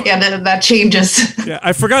forgot. Yeah, that changes. Yeah,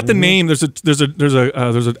 I forgot the name. There's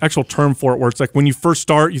an actual term for it where it's like when you first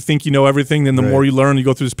start, you think you know everything. Then the more you learn, you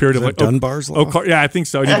go through this period of like Dunbar's law. Yeah, I think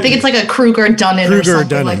so. I think it's like a Kruger-Dunning or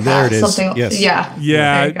something like that. There it is. Something, yes. Yeah.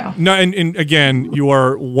 Yeah. There you go. No, and again, you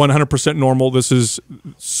are 100% normal. This is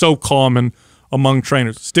so common among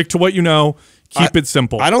trainers. Stick to what you know. Keep it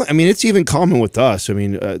simple. It's even common with us.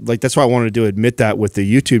 That's why I wanted to admit that with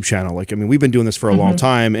the YouTube channel. We've been doing this for a long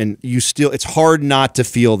time, and it's hard not to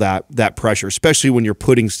feel that pressure, especially when you're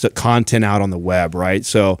putting content out on the web, right?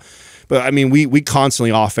 So, but we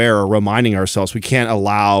constantly off air are reminding ourselves we can't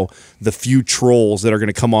allow the few trolls that are going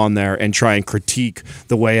to come on there and try and critique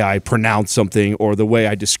the way I pronounce something or the way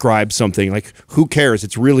I describe something. Like, who cares?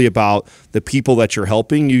 It's really about the people that you're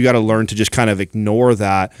helping. You got to learn to just kind of ignore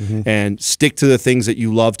that and stick to the things that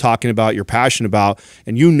you love talking about, you're passionate about,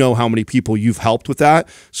 and you know how many people you've helped with that.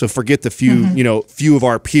 So forget the few, few of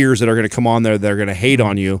our peers that are going to come on there that are going to hate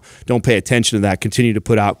on you. Don't pay attention to that. Continue to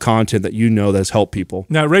put out content that you know that's helped people.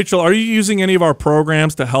 Now, Rachel, are you using any of our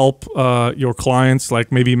programs to help your clients,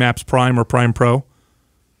 like maybe MAPS Prime or Prime Pro?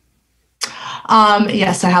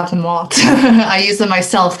 Yes, I have them all. I use them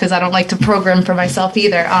myself because I don't like to program for myself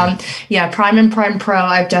either. Prime and Prime Pro,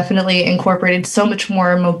 I've definitely incorporated so much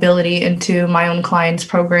more mobility into my own clients'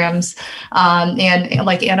 programs. And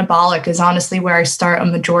like Anabolic is honestly where I start a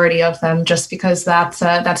majority of them, just because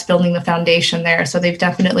that's building the foundation there. So they've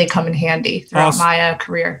definitely come in handy throughout my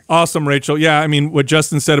career. Awesome, Rachel. Yeah, what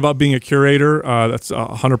Justin said about being a curator, that's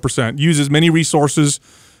 100%. Use as many resources,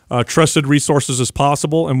 trusted resources as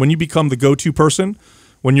possible. And when you become the go-to person,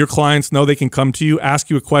 when your clients know they can come to you, ask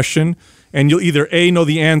you a question, and you'll either A, know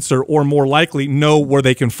the answer, or more likely know where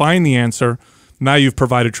they can find the answer, now you've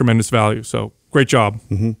provided tremendous value. So great job.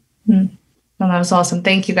 Well, that was awesome.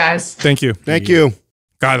 Thank you, guys. Thank you. Thank you.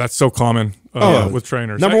 God, that's so common with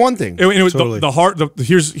trainers. Number one thing. Totally.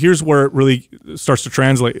 Here's where it really starts to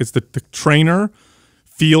translate. It's that the trainer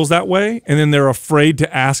feels that way, and then they're afraid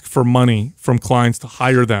to ask for money from clients to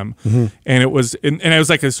hire them. And it was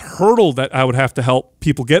like this hurdle that I would have to help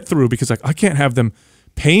people get through, because like I can't have them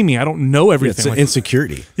pay me. I don't know everything. It's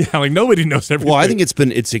insecurity. Yeah, like nobody knows everything. Well, I think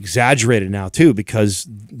it's exaggerated now too, because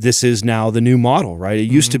this is now the new model, right?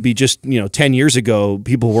 It used to be just, 10 years ago,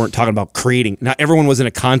 people weren't talking about creating. Not everyone wasn't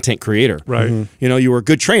a content creator. Right. You were a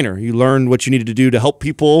good trainer. You learned what you needed to do to help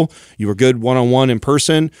people. You were good one-on-one in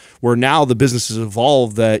person, where now the business has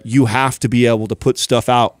evolved that you have to be able to put stuff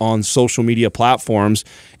out on social media platforms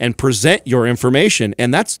and present your information.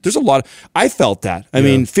 And there's a lot I felt that. I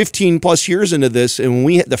mean, 15 plus years into this, and when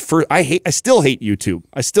we hit the first, I still hate YouTube.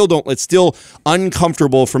 I still don't, it's still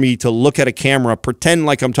uncomfortable for me to look at a camera, pretend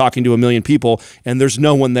like I'm talking to a million people, and there's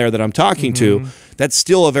no one there that I'm talking to. That's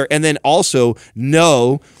still and then also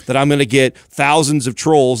know that I'm going to get thousands of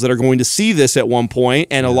trolls that are going to see this at one point,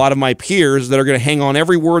 and a lot of my peers that are going to hang on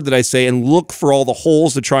every word that I say and look for all the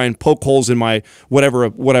holes to try and poke holes in my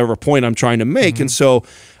whatever point I'm trying to make. And so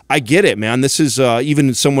I get it, man. This is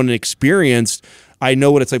even someone experienced. I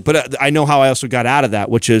know what it's like, but I know how I also got out of that,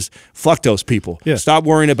 which is fuck those people. Yeah. Stop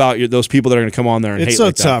worrying about those people that are going to come on there and hate it's so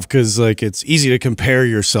like that. tough because it's easy to compare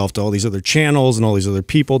yourself to all these other channels and all these other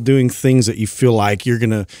people doing things that you feel like you're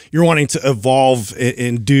wanting to evolve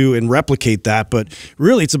and do and replicate that. But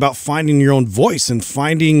really, it's about finding your own voice and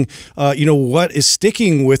finding what is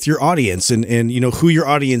sticking with your audience and who your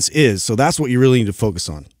audience is. So that's what you really need to focus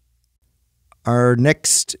on. Our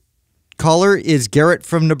next caller is Garrett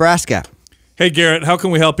from Nebraska. Hey, Garrett, how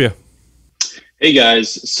can we help you? Hey,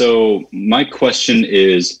 guys. So my question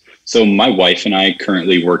is, my wife and I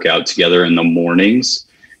currently work out together in the mornings,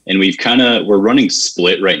 and we're running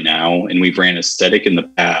split right now, and we've ran aesthetic in the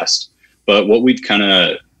past. But what we've kind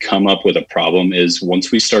of come up with a problem is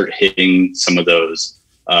once we start hitting some of those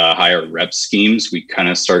higher rep schemes, we kind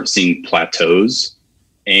of start seeing plateaus.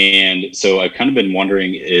 And so I've kind of been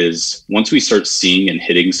wondering is once we start seeing and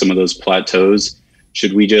hitting some of those plateaus,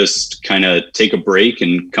 should we just kind of take a break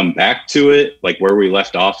and come back to it, like where we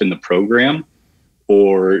left off in the program?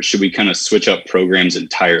 Or should we kind of switch up programs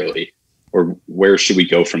entirely? Or where should we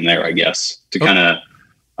go from there, I guess, to kind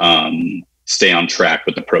of stay on track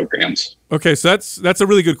with the programs? Okay, so that's a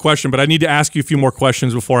really good question, but I need to ask you a few more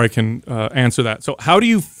questions before I can answer that. So how do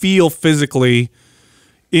you feel physically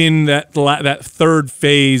in that third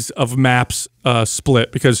phase of MAPS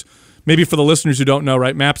split? Because maybe for the listeners who don't know,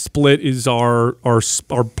 right, MAPS split is our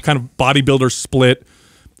kind of bodybuilder split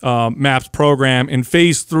MAPS program. And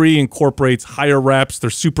phase 3 incorporates higher reps.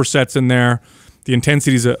 There's supersets in there. The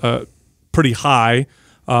intensity is pretty high.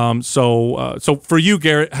 So for you,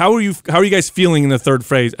 Garrett, how are you guys feeling in the third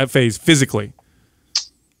phase physically?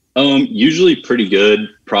 Usually pretty good.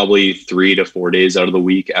 Probably 3 to 4 days out of the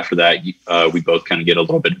week. After that, we both kind of get a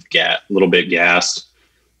little bit gassed.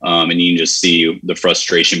 And you can just see the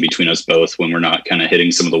frustration between us both when we're not kind of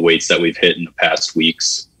hitting some of the weights that we've hit in the past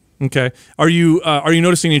weeks. Okay. Are you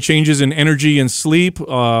noticing any changes in energy and sleep?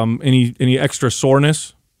 Any extra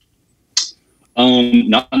soreness?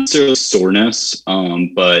 Not necessarily soreness,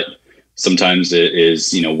 but sometimes it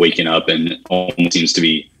is, waking up and almost seems to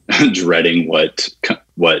be dreading what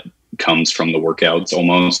comes from the workouts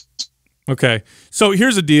almost. Okay, so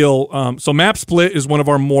here's the deal. So MAP Split is one of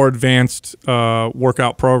our more advanced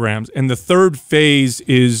workout programs, and the third phase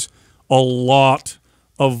is a lot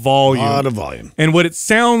of volume. A lot of volume. And what it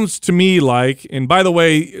sounds to me like, and by the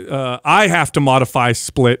way, I have to modify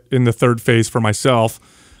Split in the third phase for myself.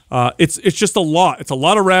 It's just a lot. It's a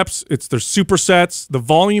lot of reps. There's supersets. The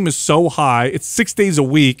volume is so high. It's 6 days a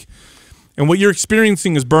week, and what you're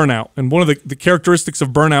experiencing is burnout. And one of the characteristics of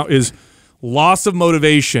burnout is loss of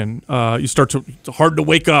motivation. It's hard to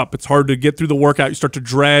wake up. It's hard to get through the workout. You start to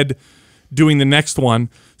dread doing the next one.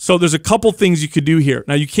 So there's a couple things you could do here.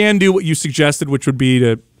 Now, you can do what you suggested, which would be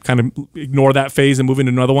to kind of ignore that phase and move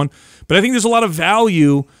into another one. But I think there's a lot of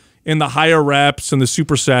value in the higher reps and the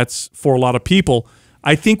supersets for a lot of people.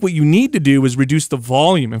 I think what you need to do is reduce the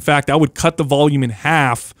volume. In fact, I would cut the volume in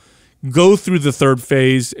half, go through the third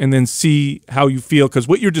phase, and then see how you feel. Because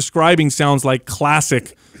what you're describing sounds like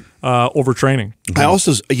classic overtraining. I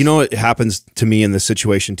also, what happens to me in this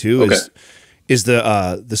situation too is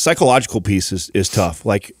the psychological piece is tough.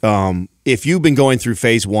 Like if you've been going through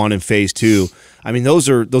phase 1 and phase 2, I mean those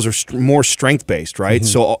are more strength based, right?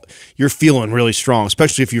 So you're feeling really strong,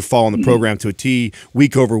 especially if you're following the program to a T.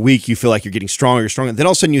 Week over week, you feel like you're getting stronger, Then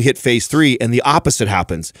all of a sudden you hit phase 3, and the opposite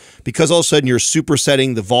happens because all of a sudden you're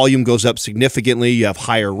supersetting. The volume goes up significantly. You have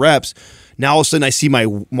higher reps. Now all of a sudden I see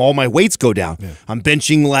all my weights go down. Yeah. I'm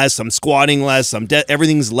benching less. I'm squatting less.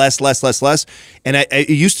 Everything's less. And it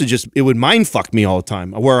used to it would mind fuck me all the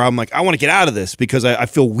time, where I'm like, I want to get out of this because I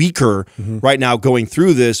feel weaker right now going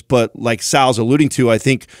through this. But like Sal's alluding to, I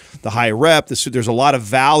think the high rep, there's a lot of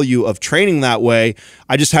value of training that way.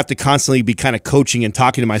 I just have to constantly be kind of coaching and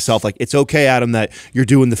talking to myself like, it's okay, Adam, that you're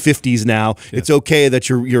doing the 50s now. Yeah. It's okay that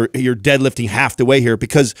you're deadlifting half the way here,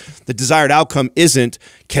 because the desired outcome isn't,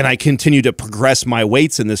 can I continue to progress my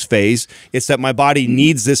weights in this phase? It's that my body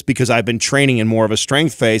needs this because I've been training in more of a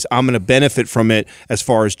strength phase. I'm going to benefit from it as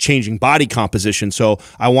far as changing body composition. So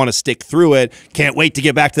I want to stick through it. Can't wait to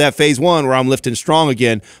get back to that phase 1 where I'm lifting strong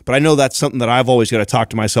again. But I know that's something that I've always got to talk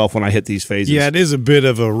to myself when I hit these phases. Yeah, it is a bit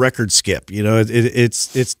of a record skip. You know,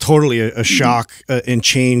 it's totally a shock and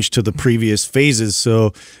change to the previous phases.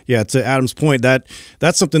 So yeah, to Adam's point,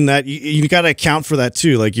 that's something that you got to account for that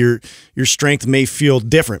too. Like your strength may feel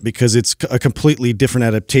different because it's a completely different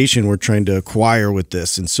adaptation we're trying to acquire with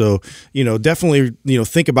this. And so, you know, definitely, you know,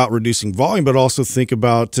 think about reducing volume, but also think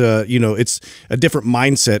about, you know, it's a different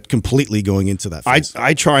mindset completely going into that phase.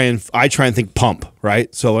 I try and think pump,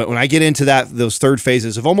 right? So when I get into those third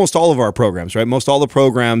phases of almost all of our programs, right? Most all the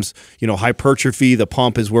programs, you know, hypertrophy, the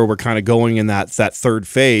pump is where we're kind of going in that third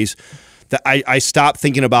phase. That I stop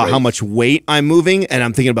thinking about how much weight I'm moving, and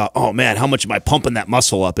I'm thinking about, oh man, how much am I pumping that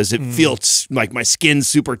muscle up? Does it feel like my skin's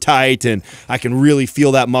super tight and I can really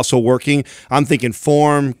feel that muscle working? I'm thinking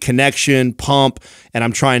form, connection, pump, and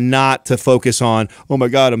I'm trying not to focus on, oh my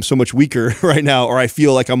God, I'm so much weaker right now, or I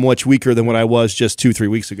feel like I'm much weaker than what I was just 2-3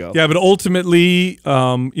 weeks ago. Yeah, but ultimately,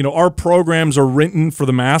 you know, our programs are written for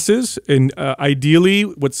the masses, and ideally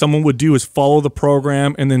what someone would do is follow the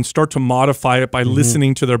program and then start to modify it by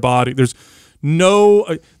listening to their body. There's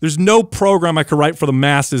no program I could write for the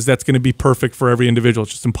masses that's going to be perfect for every individual.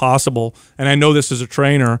 It's just impossible. And I know this as a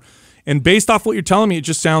trainer. And based off what you're telling me, it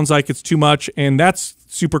just sounds like it's too much. And that's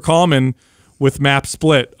super common with MAP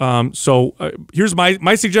split. So here's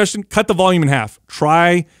my suggestion. Cut the volume in half.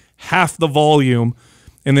 Try half the volume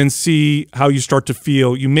and then see how you start to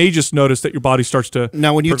feel. You may just notice that your body starts to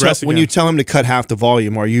now when you tell him to cut half the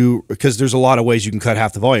volume, are you, because there's a lot of ways you can cut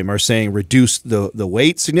half the volume, are you saying reduce the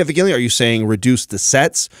weight significantly? Are you saying reduce the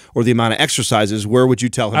sets or the amount of exercises? Where would you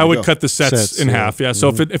tell him? I would cut the sets in half. Yeah. So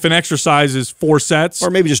if an exercise is 4 sets,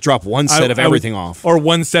 or maybe just drop one set of everything off, or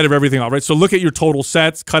one set of everything off. Right. So look at your total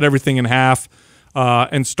sets, cut everything in half.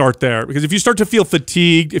 And start there. Because if you start to feel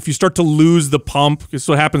fatigued, if you start to lose the pump, this is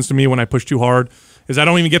what happens to me when I push too hard, is I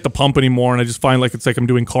don't even get the pump anymore, and I just find like it's like I'm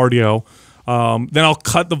doing cardio. Then I'll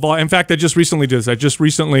cut the volume. In fact, I just recently did this. I just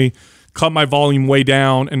recently cut my volume way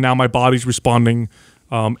down, and now my body's responding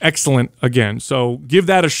excellent again. So give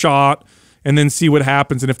that a shot and then see what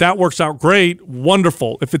happens. And if that works out great,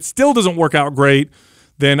 wonderful. If it still doesn't work out great,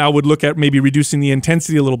 then I would look at maybe reducing the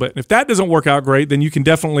intensity a little bit. And if that doesn't work out great, then you can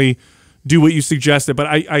definitely do what you suggested. But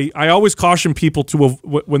I always caution people to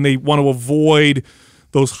when they want to avoid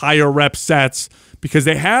those higher rep sets, because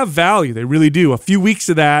they have value. They really do. A few weeks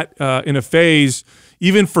of that in a phase,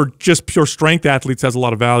 even for just pure strength athletes, has a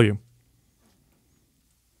lot of value.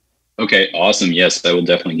 Okay, awesome. Yes, I will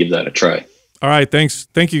definitely give that a try. All right, thanks.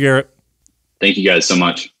 Thank you, Garrett. Thank you guys so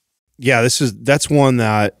much. Yeah, that's one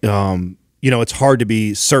that you know, it's hard to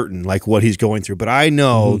be certain like what he's going through, but I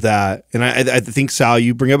know that, and I think, Sal,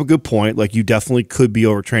 you bring up a good point. Like, you definitely could be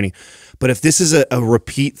overtraining, but if this is a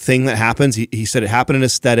repeat thing that happens, he said it happened in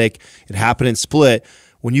aesthetic, it happened in split.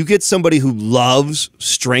 When you get somebody who loves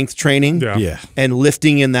strength training and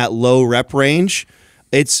lifting in that low rep range,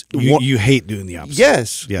 it's you hate doing the opposite.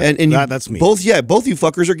 Yes, yeah, and that's me. Both you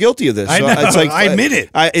fuckers are guilty of this. I So know. it's like, I admit it.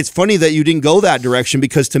 It's funny that you didn't go that direction,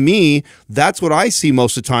 because to me, that's what I see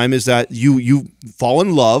most of the time, is that you fall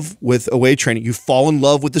in love with away training, you fall in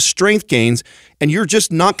love with the strength gains, and you're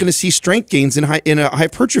just not going to see strength gains in a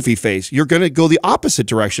hypertrophy phase. You're going to go the opposite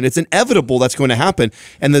direction. It's inevitable that's going to happen.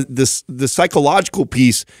 And the psychological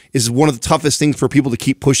piece is one of the toughest things for people to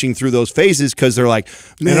keep pushing through those phases, because they're like,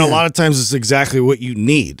 man. And a lot of times it's exactly what you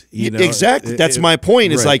need. You know? Exactly. That's my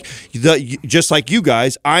point. It's like, just like you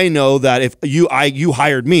guys, I know that if you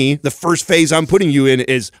hired me, the first phase I'm putting you in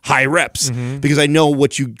is high reps, because I know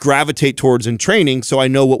what you gravitate towards in training, so I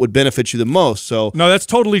know what would benefit you the most. So no, that's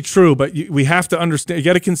totally true, but we have to understand, you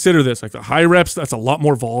got to consider this, like the high reps, that's a lot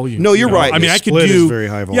more volume. No, you're right. I mean, I could do very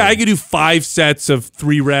high volume. Yeah, I could do 5 sets of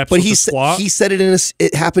 3 reps. But he said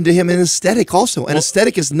it happened to him in aesthetic also. And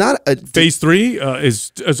aesthetic is not a phase 3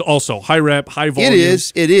 is also high rep, high volume.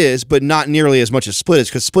 It is, but not nearly as much as split is,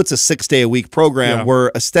 because split's a 6-day-a-week program, where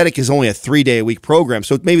aesthetic is only a 3-day-a-week program.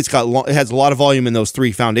 So maybe it has a lot of volume in those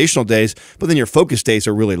 3 foundational days, but then your focus days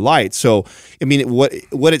are really light. So I mean,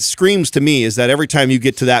 what it screams to me is that every time you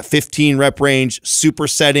get to that 15 rep range, range,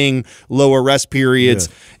 supersetting, lower rest periods,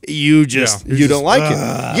 you don't like it.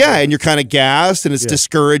 Yeah, and you're kind of gassed, and it's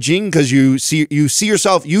discouraging because you see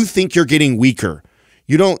yourself, you think you're getting weaker.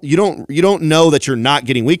 You don't know that you're not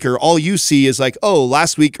getting weaker. All you see is like, oh,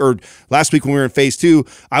 last week when we were in phase 2,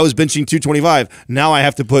 I was benching 225. Now I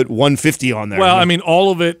have to put 150 on there. Well, I mean,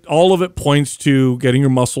 all of it points to getting your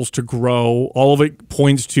muscles to grow. All of it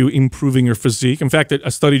points to improving your physique. In fact,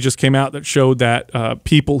 a study just came out that showed that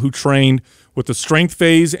people who trained with the strength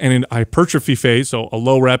phase and an hypertrophy phase, so a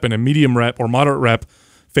low rep and a medium rep or moderate rep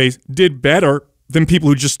phase, did better than people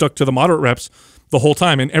who just stuck to the moderate reps the whole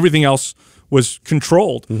time, and everything else was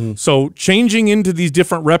controlled. So changing into these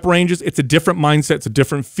different rep ranges, it's a different mindset, it's a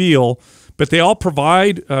different feel, but they all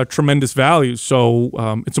provide tremendous value. So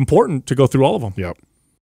it's important to go through all of them. Yep.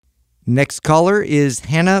 Next caller is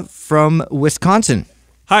Hannah from Wisconsin.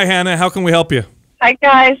 Hi, Hannah. How can we help you? Hi,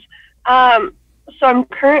 guys. So I'm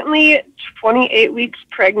currently 28 weeks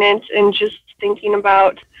pregnant and just thinking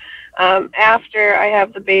about after I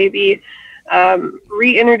have the baby,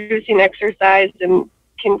 reintroducing exercise and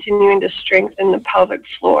continuing to strengthen the pelvic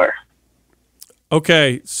floor.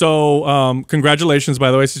 Okay, so congratulations,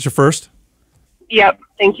 by the way. Is this your first? Yep,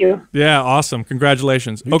 thank you. Yeah, awesome.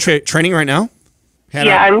 Congratulations. Okay. Training right now?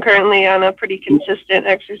 Hannah, yeah, I'm currently on a pretty consistent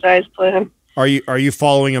exercise plan. Are you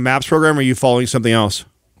following a MAPS program, or are you following something else?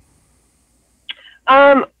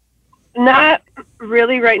 Not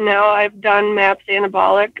really right now. I've done MAPS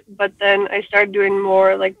anabolic, but then I started doing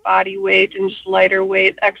more like body weight and just lighter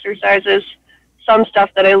weight exercises. Some stuff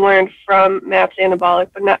that I learned from MAPS anabolic,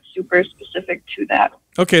 but not super specific to that.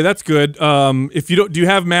 Okay, that's good. If you don't, do you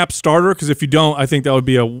have MAPS starter? Because if you don't, I think that would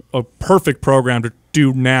be a perfect program to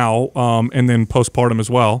do now, and then postpartum as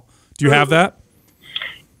well. Do you have that?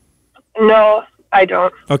 No, I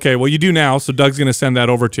don't. Okay, well you do now, so Doug's going to send that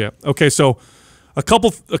over to you. Okay, so a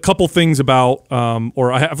couple things about,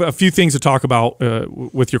 or I have a few things to talk about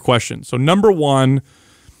with your question. So number one,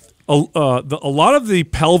 a lot of the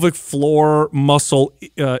pelvic floor muscle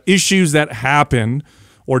issues that happen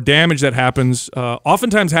or damage that happens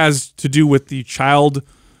oftentimes has to do with the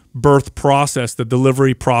childbirth process, the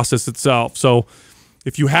delivery process itself. So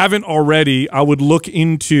if you haven't already, I would look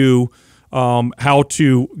into how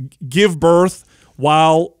to give birth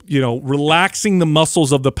while, relaxing the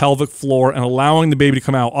muscles of the pelvic floor and allowing the baby to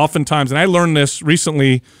come out. Oftentimes, and I learned this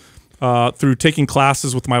recently through taking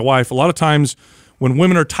classes with my wife, a lot of times when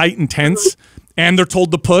women are tight and tense and they're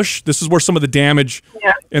told to push, this is where some of the damage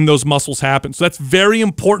in those muscles happen. So that's very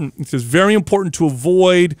important. It's very important to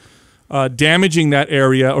avoid damaging that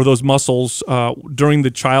area or those muscles during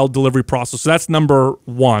the child delivery process. So that's number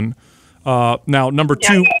one. Now, number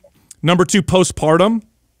two, postpartum.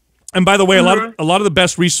 And by the way, a lot of the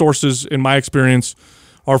best resources, in my experience,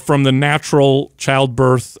 are from the natural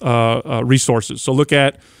childbirth resources. So look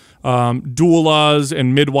at doulas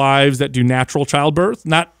and midwives that do natural childbirth.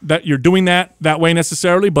 Not that you're doing that way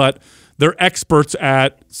necessarily, but they're experts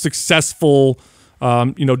at successful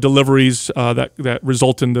deliveries that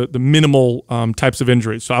result in the minimal types of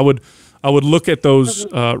injuries. So I would look at those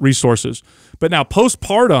resources. But now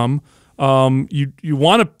postpartum, you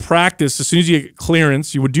want to practice, as soon as you get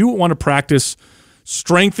clearance, you do want to practice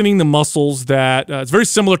strengthening the muscles that it's very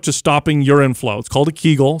similar to stopping urine flow. It's called a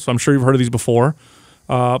Kegel, so I'm sure you've heard of these before.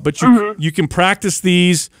 But you can practice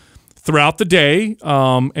these throughout the day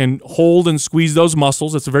and hold and squeeze those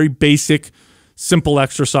muscles. It's a very basic, simple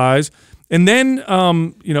exercise. And then,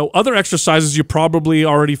 other exercises you're probably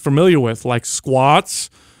already familiar with, like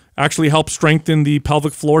squats, actually help strengthen the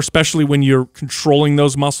pelvic floor, especially when you're controlling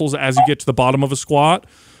those muscles as you get to the bottom of a squat.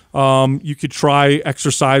 You could try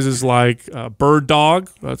exercises like bird dog.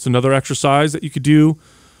 That's another exercise that you could do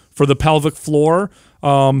for the pelvic floor.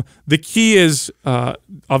 The key is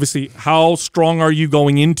obviously how strong are you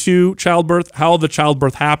going into childbirth, how the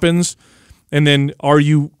childbirth happens, and then are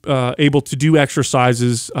you able to do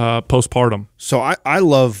exercises postpartum? So I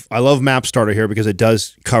love MAP Starter here because it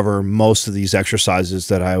does cover most of these exercises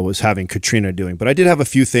that I was having Katrina doing. But I did have a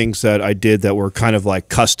few things that I did that were kind of like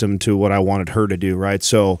custom to what I wanted her to do, right?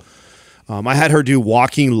 So I had her do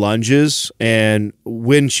walking lunges, and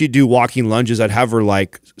when she'd do walking lunges, I'd have her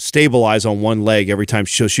like stabilize on one leg every time.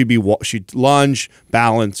 So she'd lunge,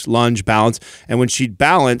 balance, and when she'd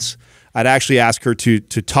balance, I'd actually ask her to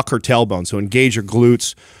tuck her tailbone, so engage her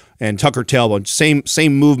glutes and tuck her tailbone.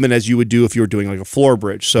 Same movement as you would do if you were doing like a floor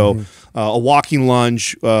bridge. So a walking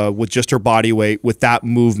lunge with just her body weight with that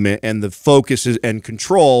movement, and the focus and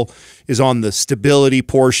control is on the stability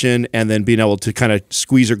portion and then being able to kind of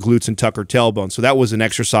squeeze her glutes and tuck her tailbone. So that was an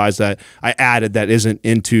exercise that I added that isn't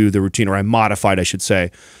into the routine, or I modified, I should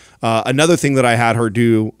say. Another thing that I had her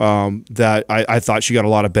do that I thought she got a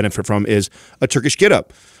lot of benefit from is a Turkish get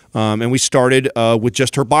up. And we started with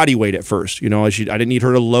just her body weight at first. You know, I didn't need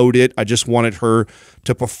her to load it. I just wanted her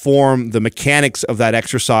to perform the mechanics of that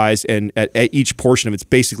exercise. And at each portion of it's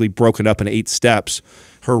basically broken up in 8 steps.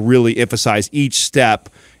 Her really emphasize each step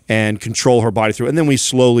and control her body through. And then we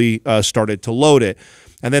slowly started to load it.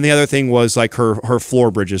 And then the other thing was like her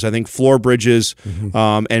floor bridges. I think floor bridges,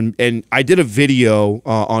 and I did a video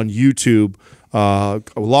on YouTube a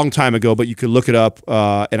long time ago, but you could look it up.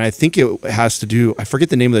 And I think it has to do, I forget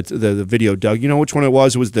the name of the video, Doug. You know which one it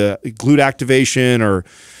was? It was the glute activation, or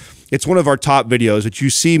it's one of our top videos that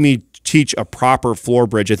you see me teach a proper floor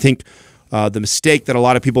bridge. I think the mistake that a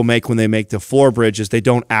lot of people make when they make the floor bridge is they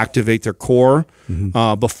don't activate their core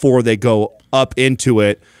before they go up into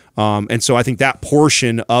it. And so I think that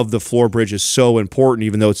portion of the floor bridge is so important,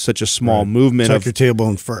 even though it's such a small movement. Tuck your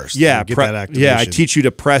tailbone first. Yeah, get that activation. Yeah, I teach you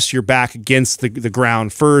to press your back against the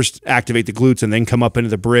ground first, activate the glutes, and then come up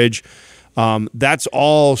into the bridge. That's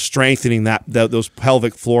all strengthening those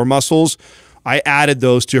pelvic floor muscles. I added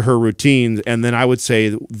those to her routine, and then I would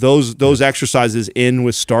say those exercises in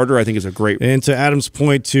with starter, I think is a great. And to Adam's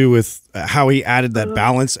point too, with how he added that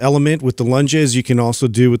balance element with the lunges, you can also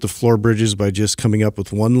do with the floor bridges by just coming up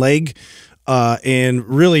with one leg. And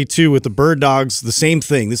really, too, with the bird dogs, the same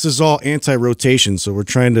thing. This is all anti-rotation, so we're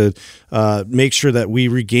trying to make sure that we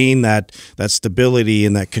regain that stability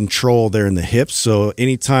and that control there in the hips. So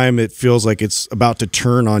anytime it feels like it's about to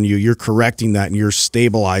turn on you, you're correcting that and you're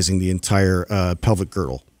stabilizing the entire pelvic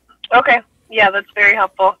girdle. Okay. Yeah, that's very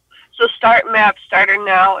helpful. So start map starter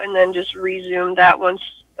now, and then just resume that once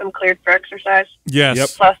I'm cleared for exercise. Yes. Yep.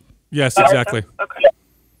 Plus. Yes, exactly. Okay.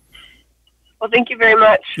 Well, thank you very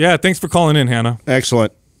much. Yeah, thanks for calling in, Hannah.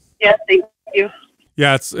 Excellent. Yeah, thank you.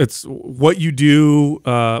 Yeah, it's what you do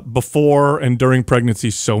before and during pregnancy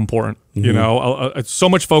is so important. You know, so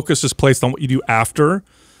much focus is placed on what you do after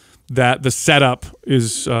that the setup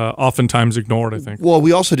is oftentimes ignored, I think. Well,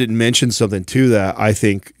 we also didn't mention something too that I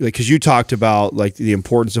think, because you talked about like the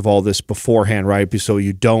importance of all this beforehand, right? So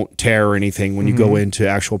you don't tear anything when you go into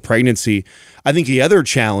actual pregnancy. I think the other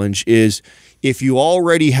challenge is if you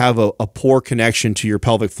already have a poor connection to your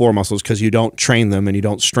pelvic floor muscles because you don't train them and you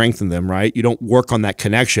don't strengthen them, right? You don't work on that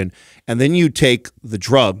connection. And then you take the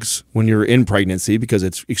drugs when you're in pregnancy because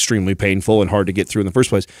it's extremely painful and hard to get through in the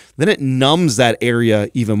first place. Then it numbs that area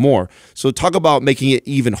even more. So talk about making it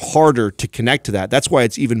even harder to connect to that. That's why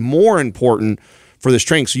it's even more important for the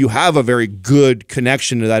strength. So you have a very good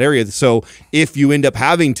connection to that area. So if you end up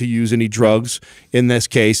having to use any drugs in this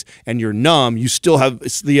case and you're numb, you still have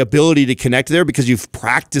the ability to connect there because you've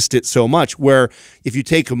practiced it so much. Where if you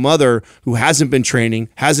take a mother who hasn't been training,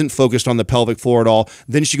 hasn't focused on the pelvic floor at all,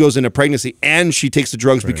 then she goes into pregnancy and she takes the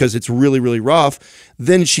drugs because it's really, really rough,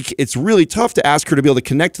 then it's really tough to ask her to be able to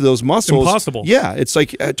connect to those muscles. Impossible. Yeah, it's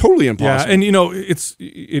like totally impossible. Yeah, and you know,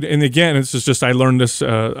 and again, it's just I learned this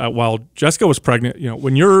while Jessica was pregnant. You know,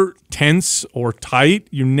 when you're tense or tight,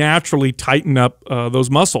 you naturally tighten up those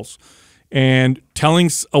muscles. And telling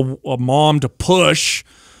a mom to push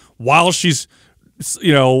while she's,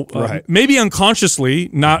 you know, maybe unconsciously,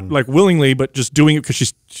 not like willingly, but just doing it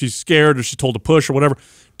because she's scared or she's told to push or whatever,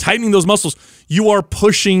 tightening those muscles, you are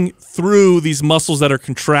pushing through these muscles that are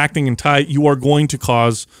contracting and tight. You are going to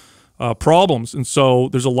cause problems. And so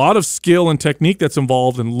there's a lot of skill and technique that's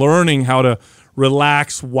involved in learning how to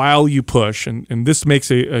relax while you push. And this makes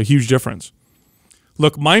a huge difference.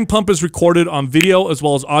 Look, Mind Pump is recorded on video as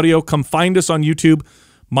well as audio. Come find us on YouTube,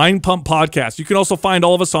 Mind Pump Podcast. You can also find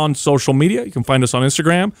all of us on social media. You can find us on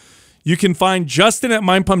Instagram. You can find Justin at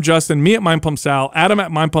Mind Pump Justin, me at Mind Pump Sal, Adam at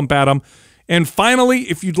Mind Pump Adam. And finally,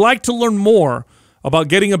 if you'd like to learn more about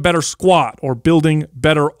getting a better squat or building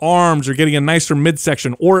better arms or getting a nicer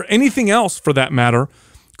midsection or anything else for that matter,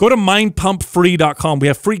 go to mindpumpfree.com. We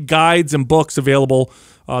have free guides and books available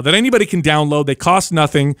that anybody can download. They cost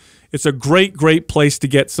nothing. It's a great, great place to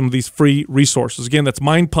get some of these free resources. Again, that's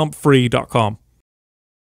mindpumpfree.com.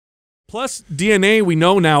 Plus, DNA we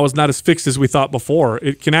know now is not as fixed as we thought before.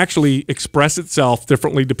 It can actually express itself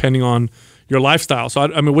differently depending on your lifestyle. So,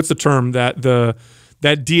 I mean, what's the term that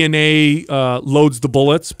DNA loads the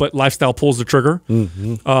bullets, but lifestyle pulls the trigger?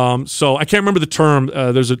 So I can't remember the term.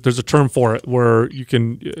 There's a term for it where you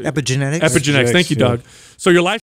can epigenetics. Epigenetics. Thank you, Doug. So your life.